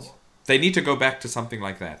 Yeah, it was. They need to go back to something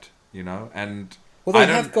like that, you know, and... Well,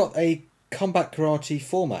 they have got a combat karate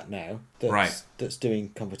format now that's doing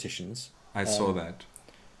competitions. I saw that.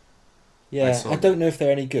 Yeah, I don't know if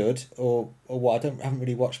they're any good or what. I haven't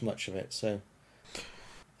really watched much of it, so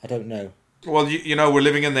I don't know. Well, you know, we're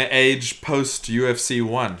living in the age post UFC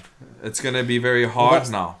 1. It's going to be very hard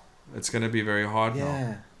now. It's going to be very hard now.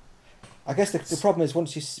 Yeah, I guess the problem is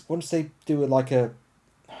once they do like a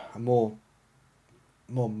more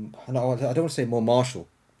I don't want to say more martial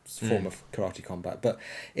form of karate combat, but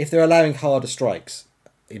if they're allowing harder strikes,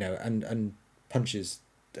 you know, and punches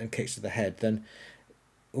and kicks to the head, then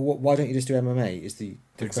why don't you just do MMA? Is the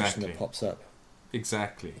question that pops up.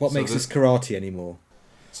 Exactly. What makes this karate anymore?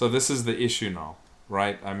 So this is the issue now,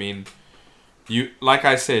 right? I mean, like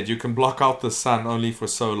I said, you can block out the sun only for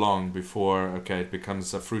so long before it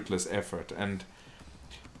becomes a fruitless effort. And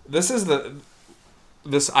this is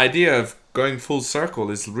idea of going full circle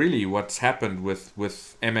is really what's happened with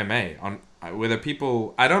MMA. Whether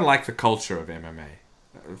people, I don't like the culture of MMA.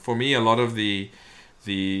 For me, a lot of the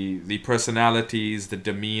personalities, the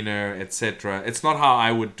demeanor, etc. It's not how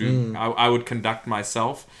I would do. I would conduct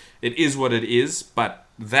myself. It is what it is. But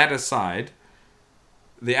that aside,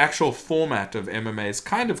 the actual format of MMA is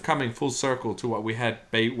kind of coming full circle to what we had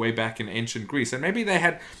way back in ancient Greece. And maybe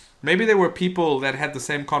there were people that had the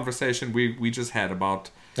same conversation we just had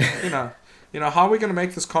about, you know, how are we going to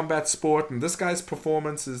make this combat sport? And this guy's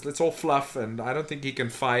performance it's all fluff, and I don't think he can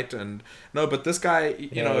fight. And no, but this guy,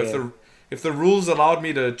 if the rules allowed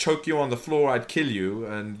me to choke you on the floor, I'd kill you,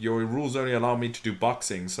 and your rules only allow me to do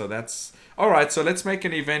boxing. So that's all right. So let's make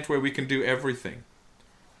an event where we can do everything.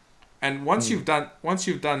 And once you've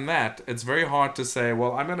done that, it's very hard to say,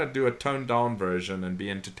 well, I'm going to do a toned down version and be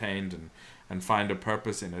entertained and find a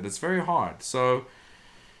purpose in it. It's very hard. So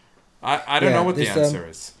I don't know what the answer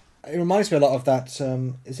is. It reminds me a lot of that.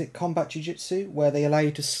 Is it combat jiu-jitsu where they allow you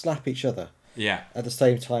to slap each other? Yeah. At the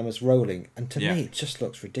same time as rolling, and to me, it just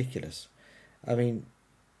looks ridiculous. I mean,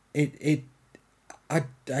 I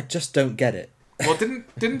just don't get it. Well,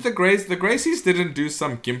 didn't the Gracies didn't do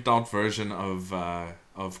some gimped out version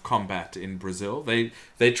of combat in Brazil?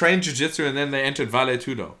 They trained jiu-jitsu and then they entered Vale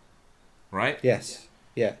Tudo, right? Yes.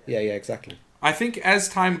 Yeah, exactly. I think as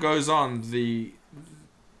time goes on, the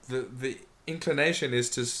inclination is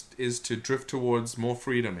to drift towards more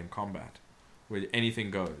freedom in combat, where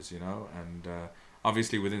anything goes, and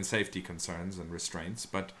obviously within safety concerns and restraints.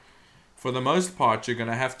 But for the most part, people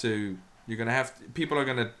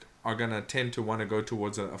are gonna tend to want to go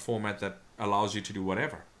towards a format that allows you to do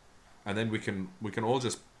whatever, and then we can all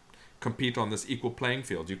just compete on this equal playing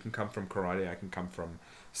field. You can come from karate, I can come from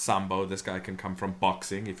sambo, this guy can come from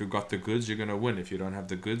boxing. If you've got the goods, you're gonna win. If you don't have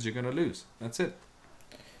the goods, you're gonna lose. That's it.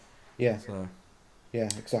 Yeah. So. Yeah,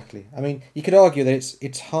 exactly. I mean, you could argue that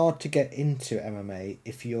it's hard to get into MMA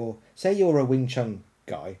if you're a Wing Chun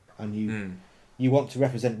guy and you want to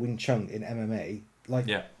represent Wing Chun in MMA.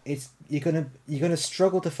 You're gonna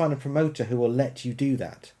struggle to find a promoter who will let you do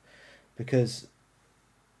that, because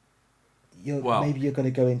maybe you're going to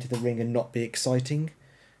go into the ring and not be exciting,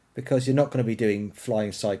 because you're not going to be doing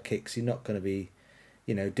flying side kicks. You're not going to be,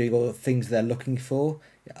 doing all the things they're looking for.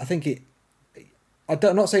 I think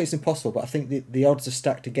I'm not saying it's impossible, but I think the odds are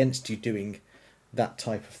stacked against you doing that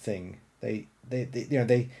type of thing. They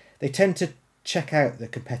tend to check out the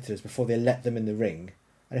competitors before they let them in the ring,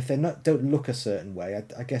 and if they don't look a certain way,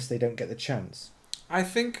 I guess they don't get the chance. I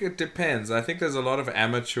think it depends. I think there's a lot of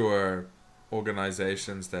amateur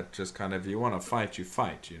organizations that just kind of, you want to fight, you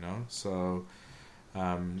fight, So,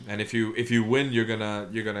 and if you win, they're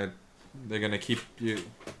gonna keep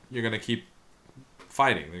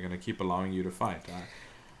fighting. They're gonna keep allowing you to fight.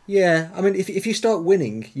 Yeah, I mean, if you start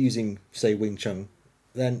winning using, say, Wing Chun,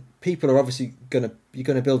 then people are obviously you're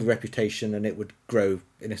gonna build a reputation, and it would grow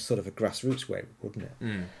in a sort of a grassroots way, wouldn't it?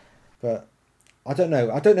 Mm. But I don't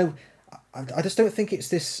know. I just don't think it's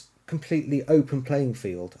this completely open playing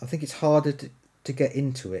field. I think it's harder to get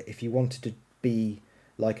into it if you wanted to be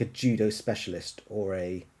like a judo specialist or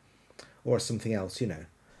something else.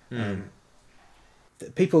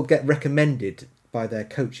 People get recommended by their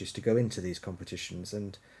coaches to go into these competitions,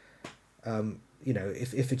 and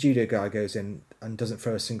if a judo guy goes in and doesn't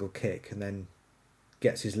throw a single kick and then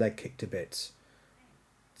gets his leg kicked to bits,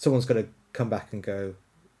 someone's got to come back and go,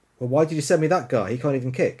 well, why did you send me that guy? He can't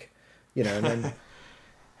even kick, and then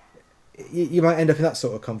you might end up in that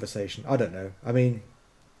sort of conversation. I don't know. I mean,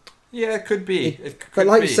 yeah, it could be. But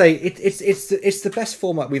like you say, it's the best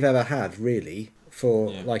format we've ever had, really,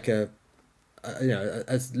 for like a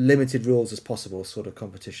as limited rules as possible sort of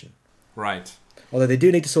competition. Right. Although they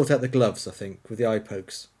do need to sort out the gloves, I think, with the eye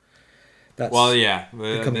pokes. That's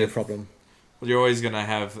becoming a problem. Well, you're always going to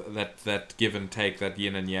have that give and take, that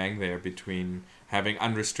yin and yang there between having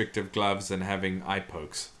unrestricted gloves and having eye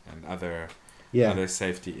pokes and other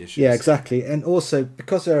safety issues. Yeah, exactly. And also,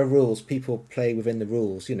 because there are rules, people play within the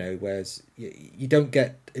rules, whereas you don't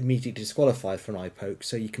get immediately disqualified for an eye poke,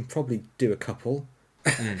 so you can probably do a couple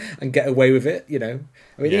and get away with it, I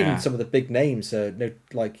mean, even some of the big names,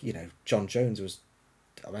 John Jones was,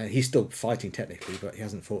 he's still fighting technically, but he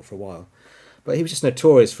hasn't fought for a while. But he was just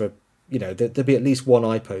notorious for, there'd be at least one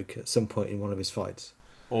eye poke at some point in one of his fights.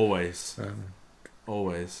 Always.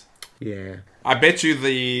 Always. Yeah. I bet you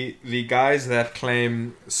the guys that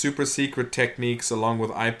claim super secret techniques along with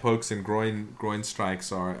eye pokes and groin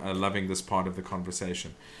strikes are loving this part of the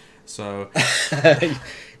conversation. So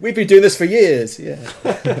we've been doing this for years. Yeah.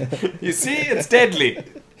 You see, it's deadly.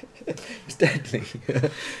 It's deadly.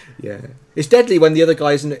 Yeah. It's deadly when the other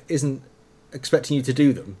guy isn't expecting you to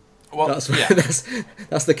do them. Well, that's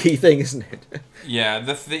the key thing, isn't it? Yeah.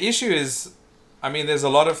 The issue is, I mean, there's a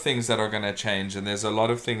lot of things that are going to change, and there's a lot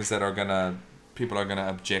of things that people are going to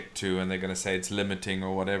object to, and they're going to say it's limiting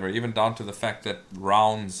or whatever, even down to the fact that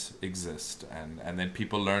rounds exist, and then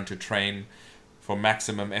people learn to train for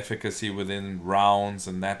maximum efficacy within rounds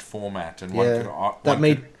and that format. And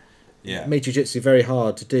made jiu-jitsu very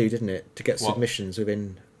hard to do, didn't it? To get submissions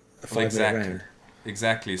within a 5-minute round.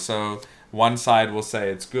 Exactly. So one side will say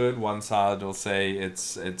it's good, one side will say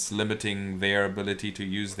it's limiting their ability to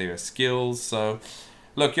use their skills. So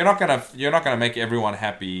look, you're not gonna make everyone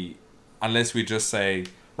happy unless we just say,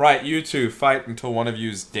 right, you two fight until one of you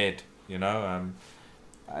is dead,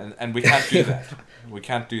 and we can't do that. We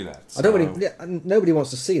can't do that. So. Nobody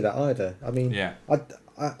wants to see that either. I mean,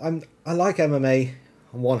 I like MMA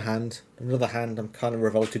on one hand. On the other hand, I'm kind of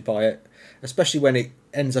revolted by it, especially when it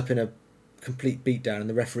ends up in a complete beatdown and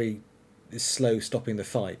the referee is slow stopping the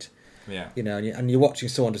fight. Yeah. And you're watching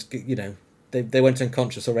someone just, they went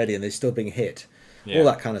unconscious already and they're still being hit. Yeah. All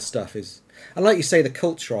that kind of stuff is, and like you say, the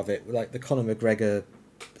culture of it, like the Conor McGregor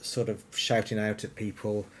sort of shouting out at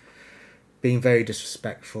people, being very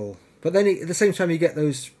disrespectful. But then at the same time, you get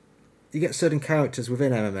certain characters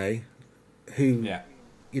within MMA who,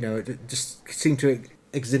 just seem to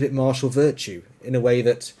exhibit martial virtue in a way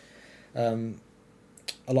that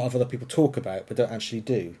a lot of other people talk about but don't actually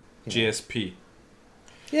do. GSP.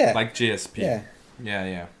 Yeah. Like GSP. Yeah.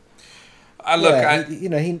 Yeah.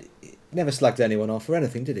 He never slagged anyone off or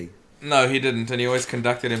anything, did he? No, he didn't, and he always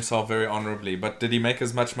conducted himself very honorably. But did he make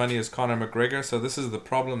as much money as Conor McGregor? So this is the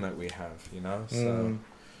problem that we have, you know. So,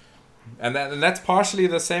 and that's partially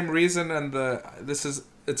the same reason. And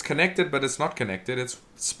it's connected, but it's not connected. It's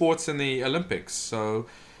sports in the Olympics. So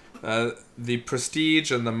the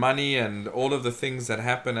prestige and the money and all of the things that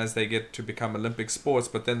happen as they get to become Olympic sports,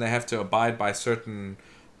 but then they have to abide by certain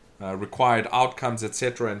required outcomes,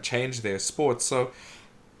 etc., and change their sports. So,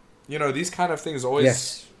 you know, these kind of things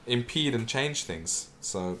always impede and change things.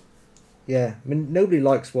 So yeah, I mean, nobody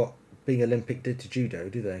likes what being Olympic did to judo,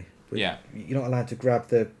 do they? Yeah, you're not allowed to grab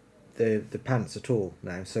the pants at all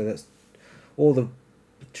now, so that's all the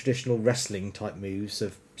traditional wrestling type moves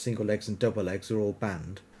of single legs and double legs are all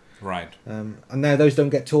banned. Right. And now those don't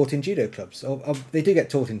get taught in judo clubs. They do get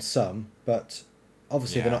taught in some, but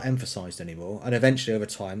obviously they're not emphasised anymore, and eventually over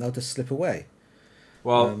time they'll just slip away.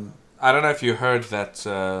 Well, I don't know if you heard that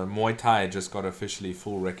Muay Thai just got officially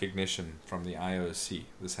full recognition from the IOC.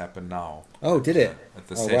 This happened now. Oh, did it? At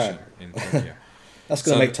the session in Tokyo. That's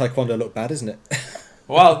going to make Taekwondo look bad, isn't it?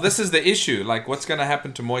 Well, this is the issue. Like, what's going to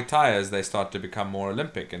happen to Muay Thai as they start to become more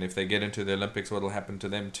Olympic? And if they get into the Olympics, what will happen to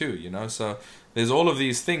them too, you know? So there's all of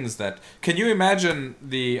these things that... Can you imagine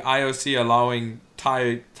the IOC allowing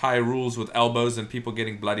Thai rules with elbows and people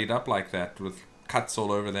getting bloodied up like that with cuts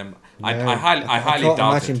all over them? No, I highly can't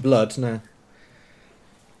doubt imagine it. blood, no.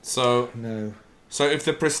 So if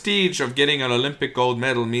the prestige of getting an Olympic gold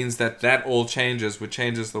medal means that all changes, which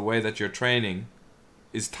changes the way that you're training,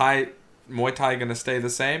 is Muay Thai going to stay the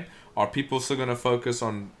same? Are people still going to focus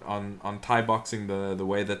on Thai boxing the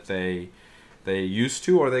way that they used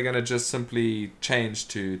to, or are they going to just simply change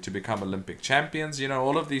to become Olympic champions? You know,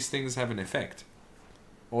 all of these things have an effect.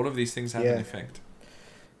 All of these things have an effect.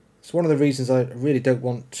 It's one of the reasons I really don't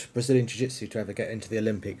want Brazilian Jiu-Jitsu to ever get into the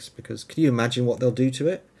Olympics, because can you imagine what they'll do to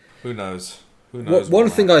it? Who knows? One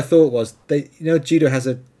thing I thought was, judo has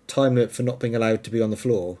a time limit for not being allowed to be on the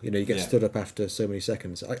floor. You know, you get stood up after so many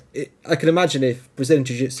seconds. I can imagine if Brazilian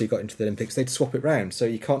Jiu-Jitsu got into the Olympics, they'd swap it round, so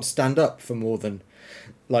you can't stand up for more than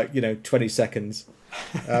 20 seconds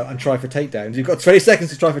and try for takedowns. You've got 20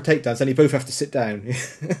 seconds to try for takedowns, and you both have to sit down.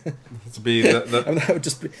 To be that would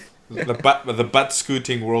just be the butt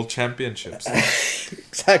scooting world championships.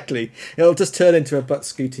 Exactly, it'll just turn into a butt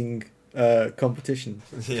scooting competition.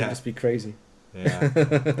 It'll just be crazy.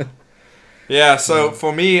 Yeah. Yeah, so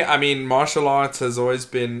for me, I mean, martial arts has always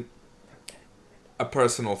been a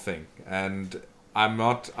personal thing, and I'm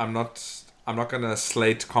not going to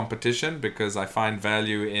slate competition, because I find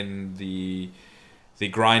value in the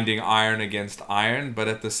grinding iron against iron, but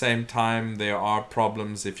at the same time there are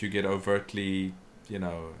problems if you get overtly,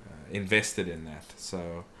 invested in that.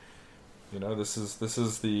 So, this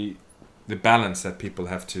is the balance that people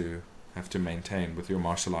have to maintain with your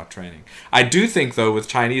martial art training. I do think, though, with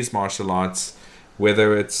Chinese martial arts,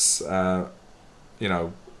 whether it's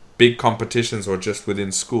big competitions or just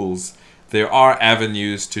within schools, there are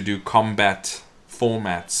avenues to do combat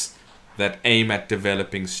formats that aim at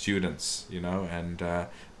developing students, and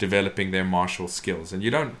developing their martial skills. And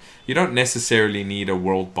you don't necessarily need a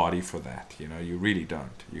world body for that. You really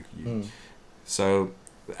don't. So,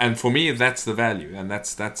 and for me, that's the value, and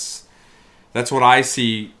that's what I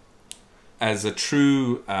see as a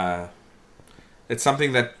true, it's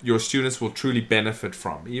something that your students will truly benefit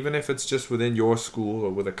from, even if it's just within your school or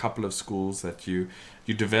with a couple of schools, that you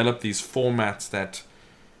develop these formats that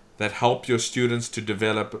help your students to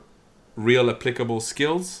develop real applicable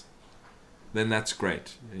skills. Then that's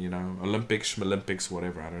great. Olympics, schmolympics,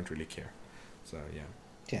 whatever. I don't really care. So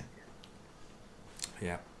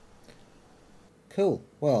yeah. Cool.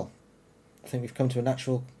 Well, I think we've come to a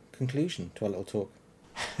natural conclusion to our little talk.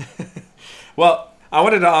 Well, I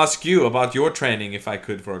wanted to ask you about your training, if I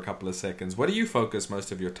could, for a couple of seconds. What do you focus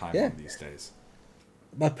most of your time on these days?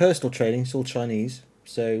 My personal training is all Chinese,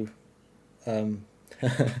 so hate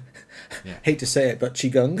to say it, but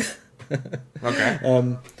Qigong. Okay.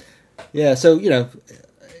 So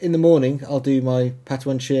in the morning I'll do my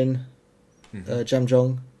Patuan Chin,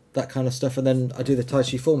 Jamjong, that kind of stuff, and then I do the Tai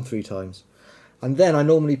Chi form 3 times, and then I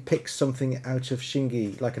normally pick something out of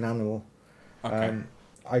Shingi, like an animal. Okay.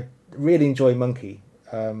 I really enjoy monkey,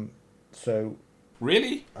 so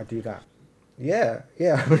really I do that. Yeah,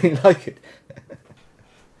 I really like it.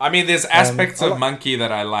 I mean, there's aspects of monkey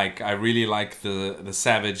that I like. I really like the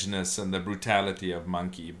savageness and the brutality of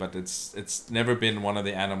monkey, but it's never been one of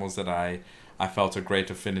the animals that I felt a great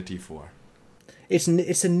affinity for.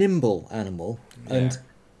 It's a nimble animal, and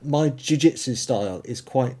my jiu-jitsu style is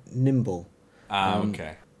quite nimble.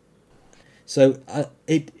 Okay. So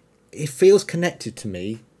it feels connected to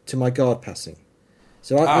me, to my guard passing.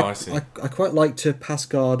 So I see. I quite like to pass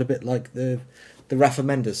guard a bit like the Rafa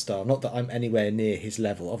Mendes style. Not that I'm anywhere near his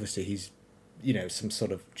level. Obviously, he's some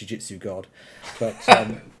sort of jiu-jitsu god, but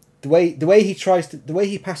the way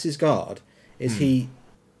he passes guard is he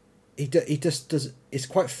just does. It's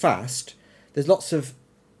quite fast. There's lots of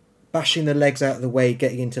bashing the legs out of the way,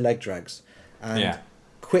 getting into leg drags, and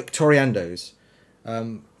quick toreandos,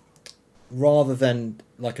 rather than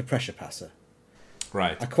like a pressure passer.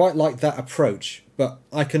 Right. I quite like that approach, but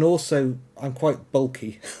I'm quite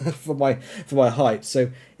bulky for my height.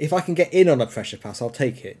 So if I can get in on a pressure pass, I'll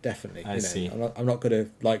take it, definitely. I see. I'm not going to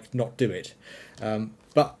not do it.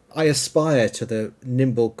 But I aspire to the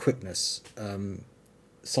nimble quickness,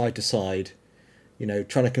 side to side,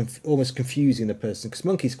 trying to almost confusing the person, because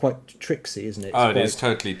monkey's quite tricksy, isn't it? It is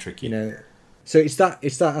totally tricky. So it's that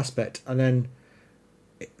aspect, and then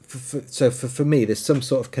for me, there's some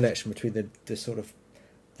sort of connection between the sort of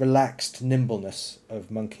relaxed nimbleness of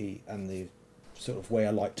monkey and the sort of way I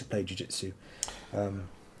like to play jiu-jitsu.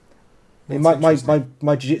 My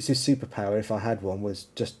jiu-jitsu superpower, if I had one,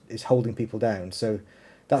 is holding people down. So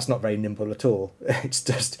that's not very nimble at all. It's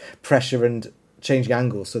just pressure and changing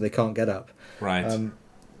angles so they can't get up. Right.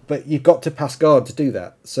 But you've got to pass guard to do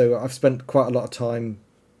that. So I've spent quite a lot of time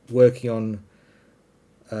working on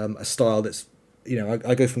a style that's,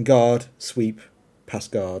 I go from guard, sweep, pass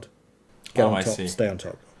guard, get on top, stay on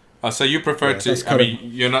top. Oh, so you prefer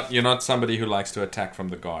you're not somebody who likes to attack from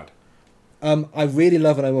the guard. I really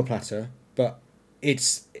love an omoplata, but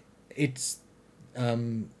it's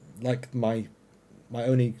like my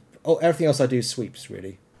only. Oh, everything else I do is sweeps,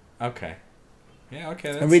 really. Okay. Yeah.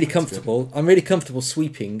 Okay. I'm really comfortable. Good. I'm really comfortable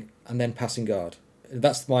sweeping and then passing guard.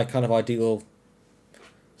 That's my kind of ideal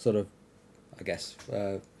sort of, I guess,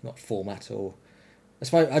 not format, or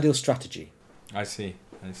that's my ideal strategy. I see.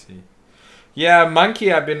 Yeah,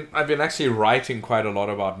 monkey. I've been actually writing quite a lot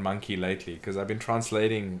about monkey lately, because I've been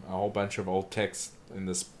translating a whole bunch of old texts in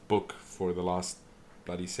this book for the last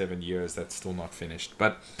bloody 7 years. That's still not finished.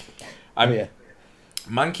 But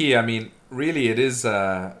monkey. I mean, really, it is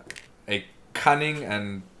a cunning,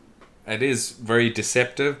 and it is very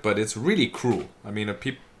deceptive, but it's really cruel. I mean,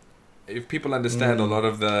 if people understand a lot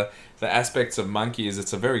of the aspects of monkey,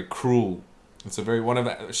 it's a very cruel. It's one of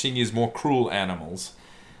Xinyi's more cruel animals.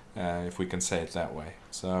 If we can say it that way.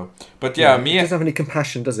 So, but it doesn't have any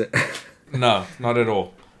compassion, does it? No, not at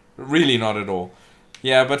all. Really, not at all.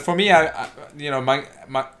 Yeah, but for me,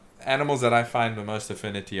 my animals that I find the most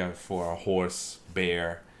affinity for are horse,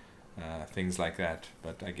 bear, things like that.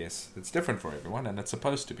 But I guess it's different for everyone, and it's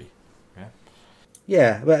supposed to be. Yeah.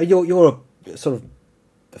 Yeah, but you're a sort of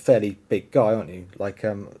a fairly big guy, aren't you? Like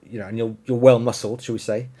and you're well muscled, shall we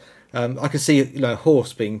say? I can see a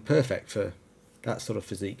horse being perfect for that sort of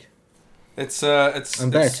physique. And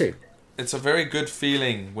bear too. It's a very good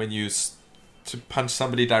feeling when you to punch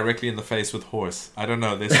somebody directly in the face with horse. I don't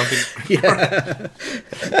know. There's something.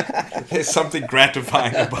 There's something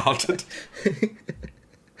gratifying about it.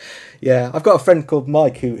 Yeah, I've got a friend called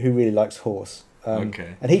Mike who really likes horse.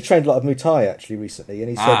 Okay. And he trained a lot of Muay Thai actually recently, and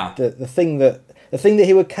he said that the thing that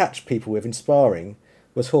he would catch people with in sparring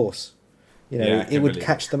was horse. It would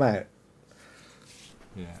catch them out.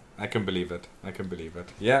 Yeah, I can believe it.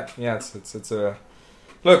 Yeah, it's a...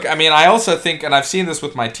 Look, I mean, I also think, and I've seen this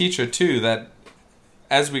with my teacher too, that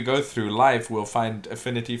as we go through life, we'll find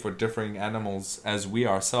affinity for differing animals as we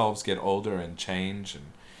ourselves get older and change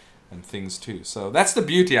and things too. So that's the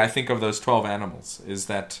beauty, I think, of those 12 animals, is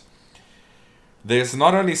that there's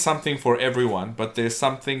not only something for everyone, but there's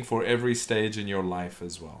something for every stage in your life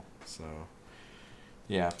as well. So,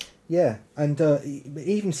 yeah. Yeah, and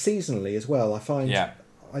even seasonally as well, I find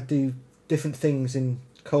I do different things in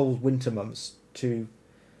cold winter months to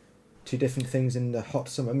different things in the hot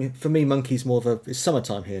summer. I mean, for me, monkey's more of it's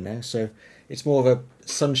summertime here now, so it's more of a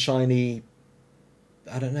sunshiny,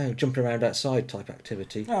 I don't know, jumping around outside type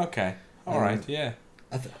activity. Oh, okay, all right, yeah.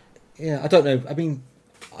 I don't know. I mean,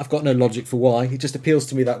 I've got no logic for why. It just appeals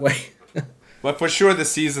to me that way. But for sure, the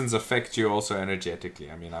seasons affect you also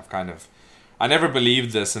energetically. I mean, I never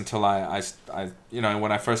believed this until I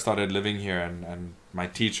when I first started living here, and my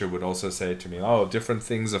teacher would also say to me, "Oh, different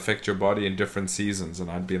things affect your body in different seasons," and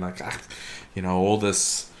I'd be like, all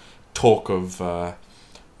this talk of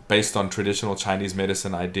based on traditional Chinese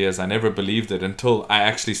medicine ideas. I never believed it until I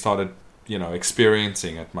actually started,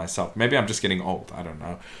 experiencing it myself. Maybe I'm just getting old. I don't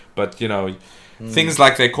know, but things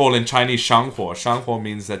like they call in Chinese 上火. 上火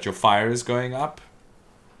means that your fire is going up.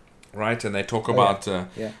 right? And they talk Oh, about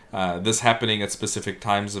yeah. this happening at specific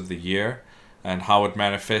times of the year and how it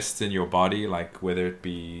manifests in your body, like whether it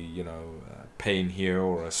be, pain here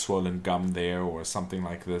or a swollen gum there or something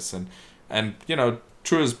like this. And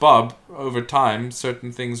true as Bob, over time,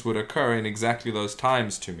 certain things would occur in exactly those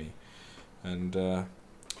times to me. And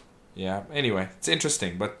anyway, it's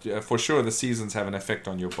interesting, but for sure the seasons have an effect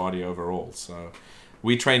on your body overall. So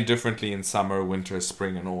we train differently in summer, winter,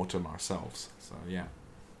 spring, and autumn ourselves. So yeah,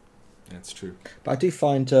 that's true. But I do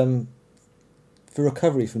find for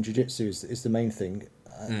recovery from jiu-jitsu is the main thing.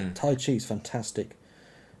 Tai Chi is fantastic.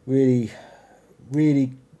 Really,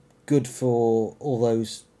 really good for all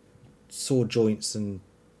those sore joints and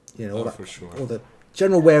all that, for sure. all the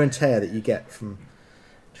general wear and tear that you get from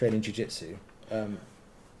training jiu-jitsu.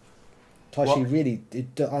 Tai Chi really,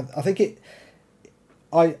 I think it.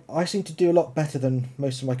 I seem to do a lot better than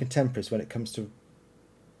most of my contemporaries when it comes to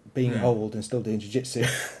being old and still doing jiu-jitsu.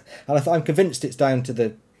 And I'm convinced it's down to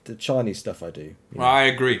the Chinese stuff I do. Well, I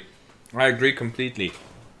agree completely.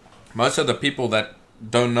 Most of the people that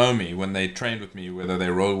don't know me, when they trained with me, whether they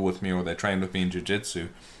roll with me or they trained with me in jiu-jitsu,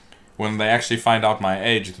 when they actually find out my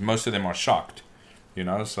age, most of them are shocked.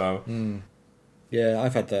 So... Yeah,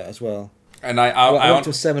 I've had that as well. And I went to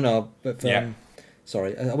a seminar, but I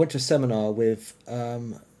went to a seminar with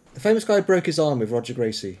the famous guy who broke his arm with Roger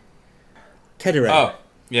Gracie, Tedere. Oh,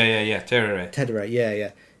 yeah,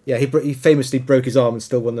 Tedere, yeah. He famously broke his arm and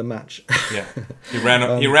still won the match. Yeah,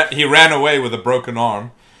 he ran away with a broken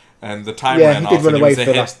arm, and the time ran off. Yeah, he did run away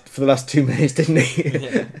for the last 2 minutes, didn't he?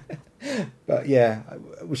 Yeah. But yeah,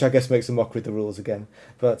 which I guess makes a mockery of the rules again.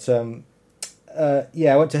 But I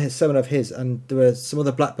went to his seminar of his, and there were some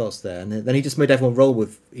other black belts there, and then he just made everyone roll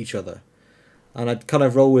with each other, and I'd kind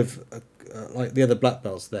of roll with like the other black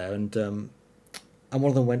belts there, and one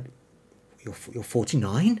of them went, "You're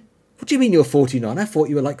 49? What do you mean you're 49? I thought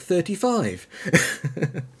you were like 35."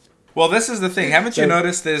 Well, this is the thing. Haven't you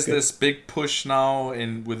noticed there's this big push now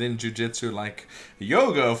within jiu-jitsu, like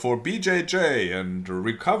yoga for BJJ and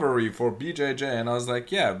recovery for BJJ? And I was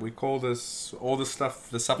like, yeah, we call this, all the stuff,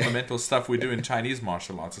 the supplemental stuff we do in Chinese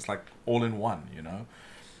martial arts. It's like all in one,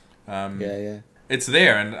 It's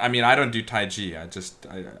there. And I mean, I don't do Tai Chi.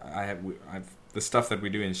 I have the stuff that we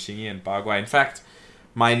do in Xingyi and Bagua. In fact,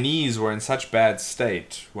 my knees were in such bad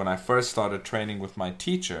state when I first started training with my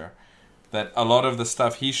teacher that a lot of the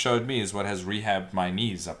stuff he showed me is what has rehabbed my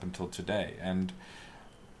knees up until today. And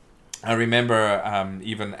I remember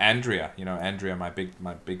even Andrea, Andrea, my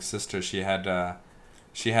big sister, she had a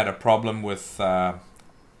problem with I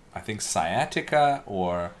think sciatica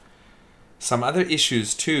or some other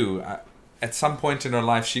issues too. At some point in her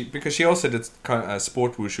life, because she also did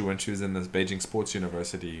sport wushu when she was in this Beijing Sports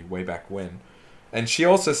University way back when. And she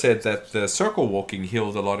also said that the circle walking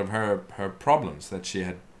healed a lot of her problems that she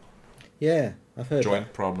had. Yeah, I've heard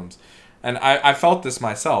joint problems. And I felt this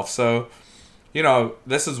myself. So,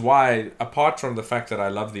 this is why, apart from the fact that I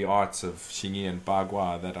love the arts of Xingyi and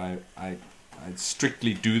Bagua, that I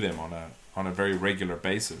strictly do them on a very regular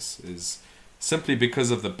basis, is simply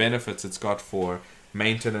because of the benefits it's got for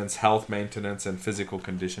maintenance, health maintenance, and physical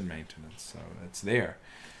condition maintenance. So it's there.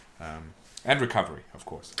 And recovery, of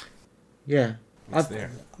course. Yeah. It's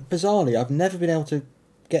there. Bizarrely, I've never been able to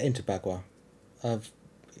get into Bagua.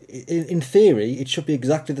 In theory, it should be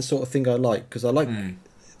exactly the sort of thing I like, because I like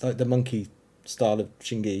the monkey style of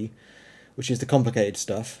Xingyi, which is the complicated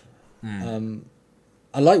stuff.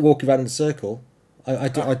 I like walking around in a circle. I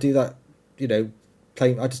do that,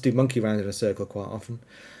 playing. I just do monkey around in a circle quite often.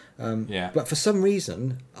 But for some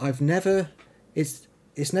reason, it's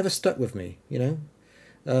never stuck with me.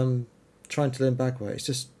 Trying to learn Bagua, it's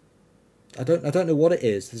just I don't know what it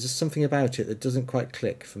is. There's just something about it that doesn't quite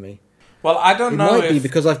click for me. Well, I don't know. It might be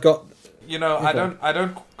because I've got. I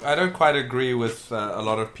don't quite agree with a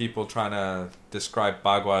lot of people trying to describe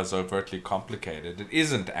Bagua as overtly complicated. It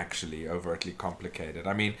isn't actually overtly complicated.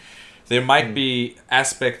 I mean, there might be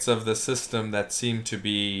aspects of the system that seem to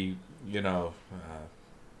be,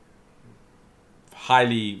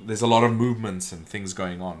 highly. There's a lot of movements and things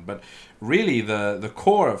going on, but really the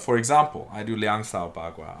core. For example, I do Liang Sao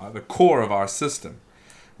Bagua. The core of our system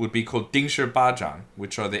would be called Dingshi Bajang,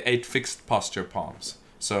 which are the 8 fixed posture palms.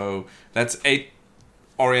 So that's 8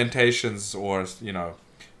 orientations or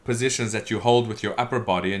positions that you hold with your upper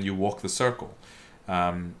body and you walk the circle,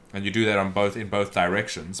 and you do that in both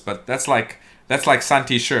directions. But that's like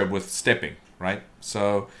Santi Shi with stepping, right?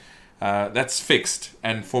 So that's fixed,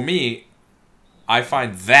 and for me, I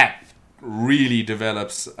find that really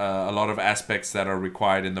develops a lot of aspects that are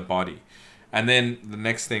required in the body. And then the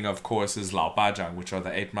next thing, of course, is Lao Bajang, which are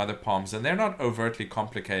the 8 mother palms. And they're not overtly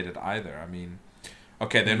complicated either. I mean,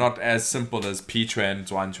 Okay, they're not as simple as P Chuan,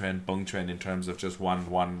 Zuan Chuan, Beng Chuan in terms of just 1,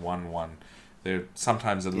 1, 1, 1. They're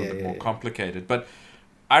sometimes a little bit more complicated. But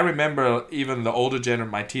I remember even the older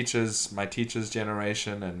my teacher's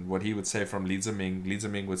generation, and what he would say from Li Ziming. Li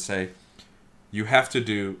Ziming would say, you have to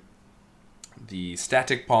do the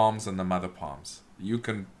static palms and the mother palms. You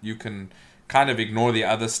can kind of ignore the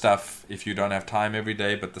other stuff if you don't have time every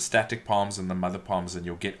day, but the static palms and the mother palms, and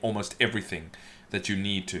you'll get almost everything that you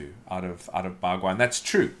need to out of Bagua. And that's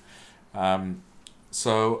true.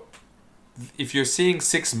 So if you're seeing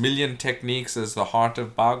 6 million techniques as the heart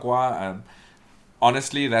of Bagua,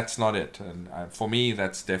 honestly, that's not it. And for me,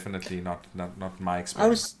 that's definitely not my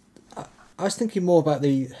experience. I was thinking more about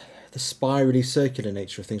the spirally circular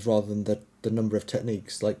nature of things rather than the number of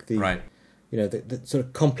techniques, like the the sort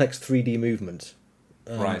of complex 3D movement.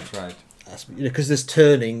 Right. Because there's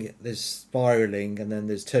turning, there's spiraling, and then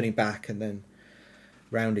there's turning back, and then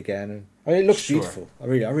round again. And I mean, it looks beautiful. I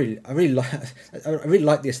really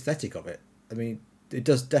like the aesthetic of it. I mean, it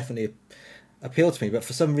does definitely appeal to me, but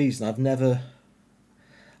for some reason, I've never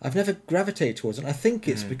gravitated towards it. And I think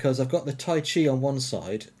it's because I've got the Tai Chi on one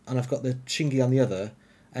side and I've got the Shingi on the other,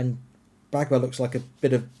 and Bagua looks like a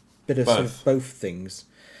bit of both. Sort of both things.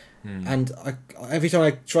 And every time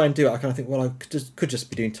I try and do it, I kind of think, well, I could just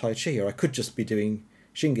be doing Tai Chi, or I could just be doing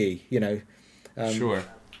Shingi, Sure.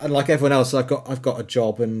 And like everyone else, I've got a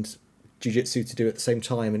job and jiu-jitsu to do at the same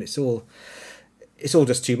time, and it's all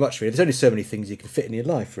just too much, really. There's only so many things you can fit in your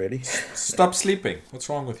life, really. Stop sleeping. What's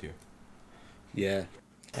wrong with you? Yeah.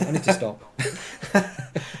 I need to stop.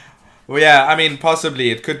 Well, yeah, I mean, possibly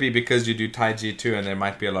it could be because you do Tai Chi too, and there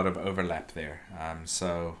might be a lot of overlap there.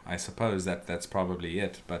 So I suppose that's probably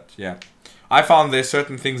it. But yeah, I found there's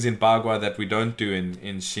certain things in Bagua that we don't do in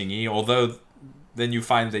Xingyi, although then you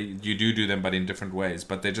find that you do them, but in different ways.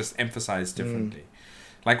 But they're just emphasized differently.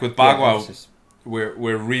 Like with Bagua,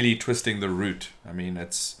 we're really twisting the root. I mean,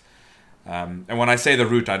 it's... and when I say the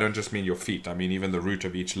root, I don't just mean your feet. I mean even the root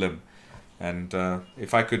of each limb. And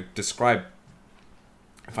if I could describe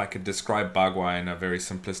Bagua in a very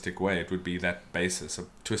simplistic way, it would be that basis of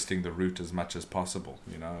twisting the root as much as possible,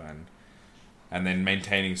 and then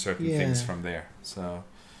maintaining certain things from there. So,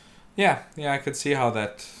 yeah, I could see how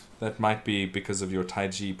that might be because of your Tai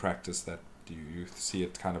Chi practice that you see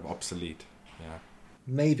it kind of obsolete. Yeah.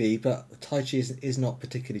 Maybe, but Tai Chi is not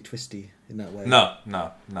particularly twisty in that way. No,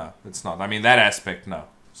 it's not. I mean, that aspect, no.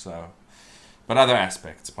 So, but other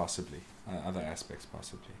aspects possibly.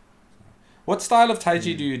 What style of Tai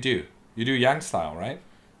Chi do you do? You do Yang style, right?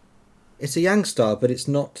 It's a Yang style, but it's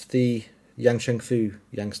not the Yang Cheng Fu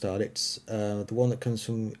Yang style. It's the one that comes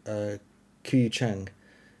from Qiu Chang,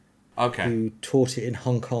 who taught it in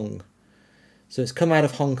Hong Kong. So it's come out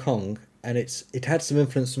of Hong Kong, and it had some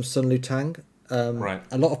influence from Sun Lutang. Right.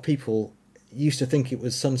 A lot of people used to think it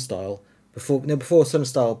was Sun style before Sun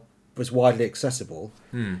style was widely accessible.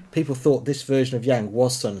 People thought this version of Yang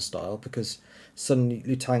was Sun style because Sun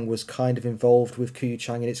Lutang was kind of involved with Qiu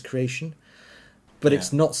Chang in its creation, but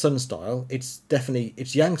it's not Sun style. It's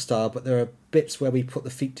Yang style, but there are bits where we put the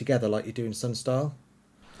feet together like you do in Sun style.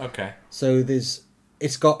 Okay. So it's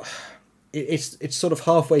sort of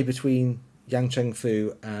halfway between Yang Cheng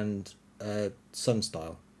Fu and Sun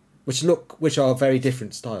style, which are very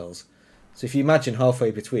different styles. So if you imagine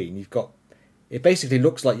halfway between, you've got, it basically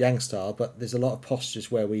looks like Yang style, but there's a lot of postures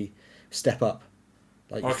where we step up.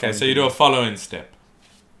 Like so you do a following step.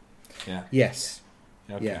 Yeah. Yes.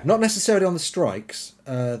 Okay. Yeah. Not necessarily on the strikes.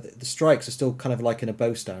 The strikes are still kind of like in a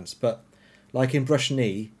bow stance, but like in brush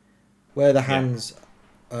knee, where the hands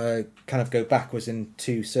kind of go backwards in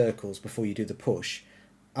 2 circles before you do the push.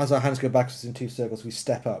 As our hands go backwards in 2 circles, we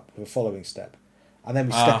step up with a following step, and then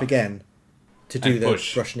we step again to do the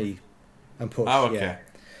brush knee and push. Oh, okay. Yeah.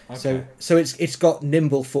 Okay. So it's got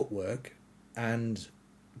nimble footwork,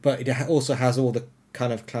 but it also has all the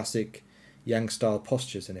kind of classic Yang style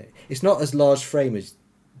postures in it. It's not as large frame as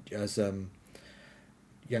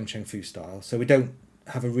Yang Cheng Fu style, so we don't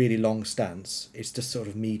have a really long stance. It's just sort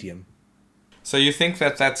of medium. So you think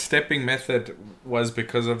that stepping method was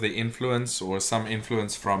because of the influence or some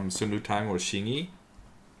influence from Sun Lutang or Xingyi?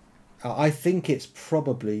 I think it's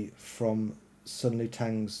probably from Sun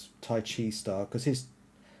Lutang's Tai Chi style, because his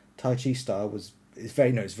Tai Chi style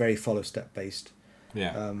it's very follow step based.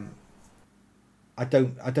 Yeah. I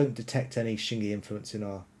don't detect any Xingyi influence in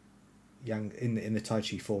our Yang in the Tai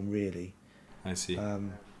Chi form, really. I see.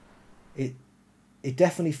 It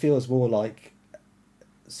definitely feels more like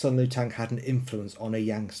Sun Lutang had an influence on a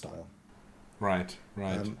Yang style. Right.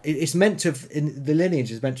 It's meant to have, in the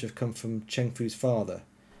lineage is meant to have come from Cheng Fu's father.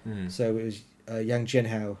 So it was Yang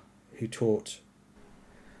Jianhao who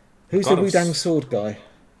Who's the Wudang sword guy?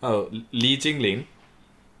 Oh, Li Jinglin.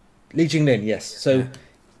 Li Jinglin, yes. So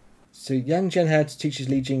Yang Zhenhao teaches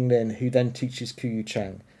Li Jinglin, who then teaches Kuyu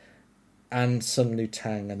Chang and Sun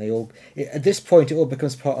Lutang, and they all at this point it all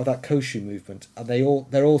becomes part of that Koshu movement, and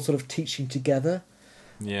they're all sort of teaching together,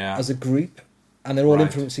 as a group, and they're all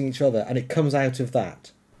influencing each other, and it comes out of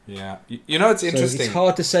that. Yeah, it's interesting. So it's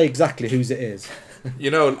hard to say exactly whose it is.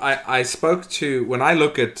 I spoke to, when I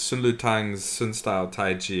look at Sun Lutang's Sun style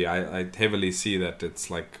Tai Chi, I heavily see that it's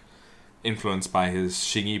like influenced by his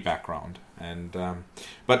Xingyi background, and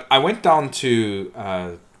but I went down to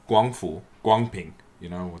Guangping,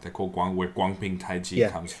 what they call where Guangping Tai Chi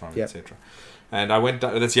comes from, etc. And I went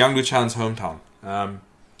down, that's Yang Luchan's hometown.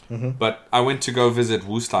 But I went to go visit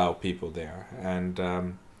Wu style people there, and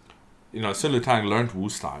Sun Lutang learned Wu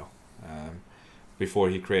style before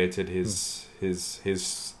he created his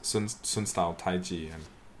Sun style Tai Chi. And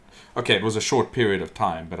okay, it was a short period of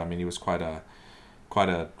time, but I mean he was quite a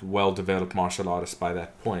well developed martial artist by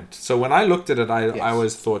that point. So when I looked at it, I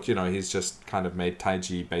always thought he's just kind of made Tai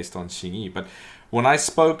Chi based on Xingyi. But when I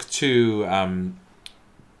spoke to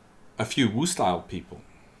a few Wu style people,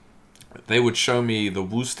 they would show me the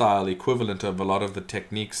Wu style equivalent of a lot of the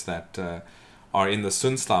techniques that are in the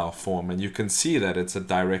Sun style form, and you can see that it's a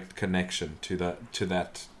direct connection to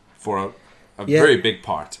that for a very big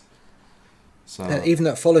part. So even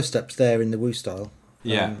that follow steps there in the Wu style.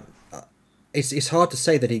 It's hard to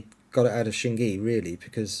say that he got it out of Xingyi, really,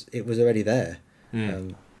 because it was already there.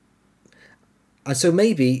 And so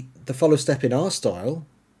maybe the follow step in our style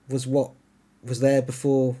was what was there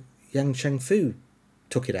before Yang Chengfu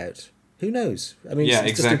took it out. Who knows? I mean,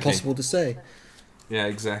 it's just impossible to say. Yeah,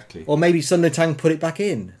 exactly. Or maybe Sun Lutang put it back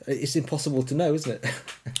in. It's impossible to know, isn't it?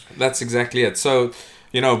 That's exactly it. So,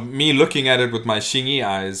 me looking at it with my Xingyi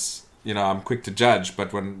eyes, I'm quick to judge.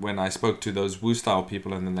 But when I spoke to those Wu style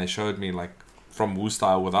people, and then they showed me like from Wu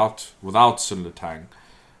style without Sun Lutang,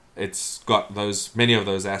 it's got many of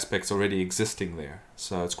those aspects already existing there.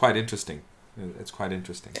 So it's quite interesting.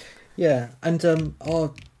 Yeah, and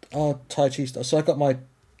our Tai Chi style. So I got my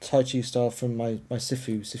Tai Chi style from my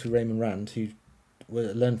Sifu Raymond Rand, who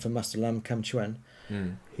learned from Master Lam Kam Chuan,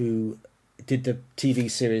 who did the TV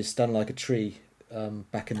series Stand Like a Tree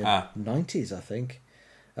back in the 90s, I think.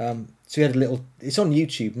 So he had a little. It's on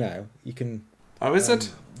YouTube now. You can. Oh, is it?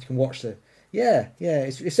 You can watch the. Yeah.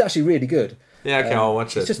 It's actually really good. Yeah, okay, I'll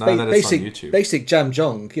watch it. It's just now that it's on YouTube. Basic Jam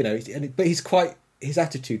Jong, but his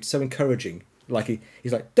attitude so encouraging. Like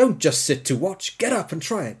he's like, don't just sit to watch, get up and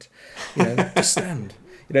try it. Just stand.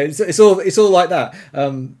 It's all like that.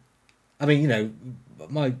 I mean,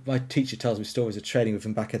 my teacher tells me stories of training with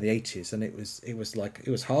him back in the 80s, and it was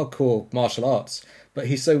hardcore martial arts. But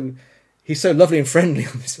he's so lovely and friendly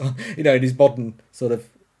on this, in his modern sort of,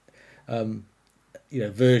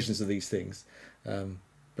 versions of these things.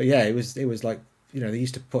 But yeah, it was like they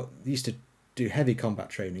used to do heavy combat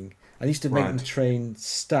training. I used to make them train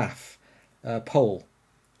staff pole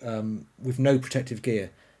with no protective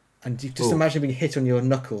gear, and you just imagine being hit on your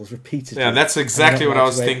knuckles repeatedly. Yeah, that's exactly what I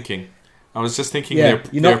was thinking. I was just thinking you're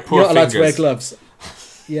not allowed to wear gloves.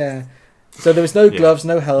 Yeah. So there was no gloves,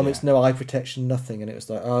 no helmets, no eye protection, nothing, and it was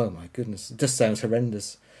like, oh my goodness, it just sounds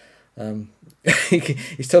horrendous.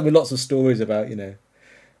 He's told me lots of stories about, and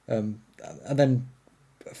then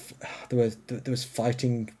there was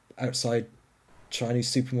fighting outside Chinese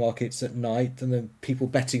supermarkets at night, and then people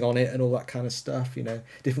betting on it and all that kind of stuff.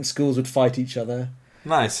 Different schools would fight each other.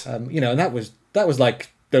 Nice. And that was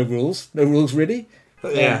like no rules really.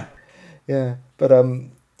 Yeah. Yeah, but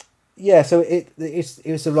so it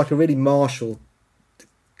was like a really martial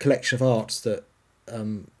collection of arts that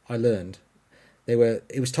I learned. It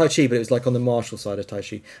was Tai Chi, but it was like on the martial side of Tai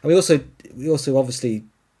Chi. And we also obviously,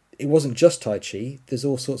 it wasn't just Tai Chi. There's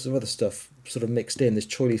all sorts of other stuff sort of mixed in. There's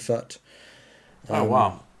Choi Li Fut. Oh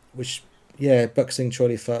wow! Which Buxing Choi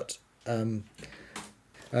Li Fut. I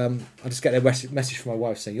just get a message from my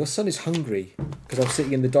wife saying your son is hungry because I'm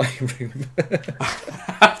sitting in the dining room.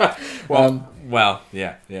 Well,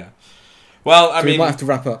 yeah. Well, I mean, we might have to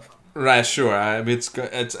wrap up. Right, sure. I mean,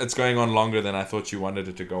 it's going on longer than I thought you wanted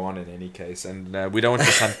it to go on. In any case, and we don't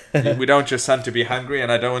want your son to be hungry,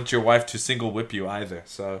 and I don't want your wife to single whip you either.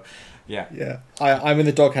 So, yeah. Yeah, I'm in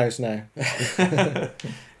the doghouse now.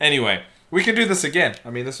 Anyway, we can do this again. I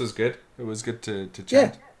mean, this was good. It was good to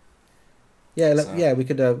chat. Yeah. We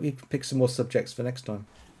could pick some more subjects for next time.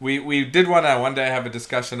 We did want to one day have a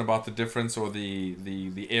discussion about the difference or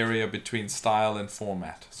the area between style and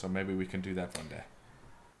format. So maybe we can do that one day.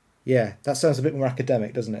 Yeah, that sounds a bit more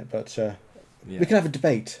academic, doesn't it? But we can have a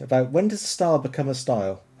debate about when does a style become a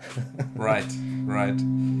style. Right.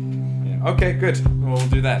 Yeah. Okay, good. We'll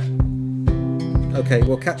do that. Okay,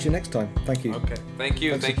 we'll catch you next time. Thank you. Okay. Thank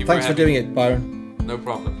you. Thanks for doing it, Byron. No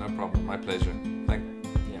problem. My pleasure.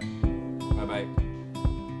 Yeah. Bye-bye.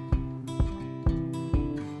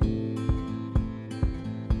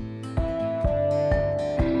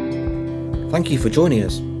 Thank you for joining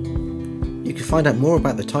us. You can find out more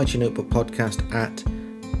about the Tai Chi Notebook podcast at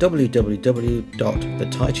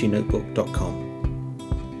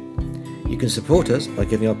www.thetaichinotebook.com. You can support us by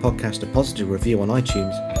giving our podcast a positive review on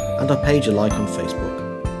iTunes and our page a like on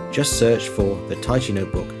Facebook. Just search for The Tai Chi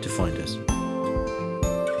Notebook to find us.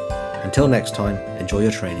 Until next time, enjoy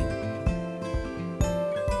your training.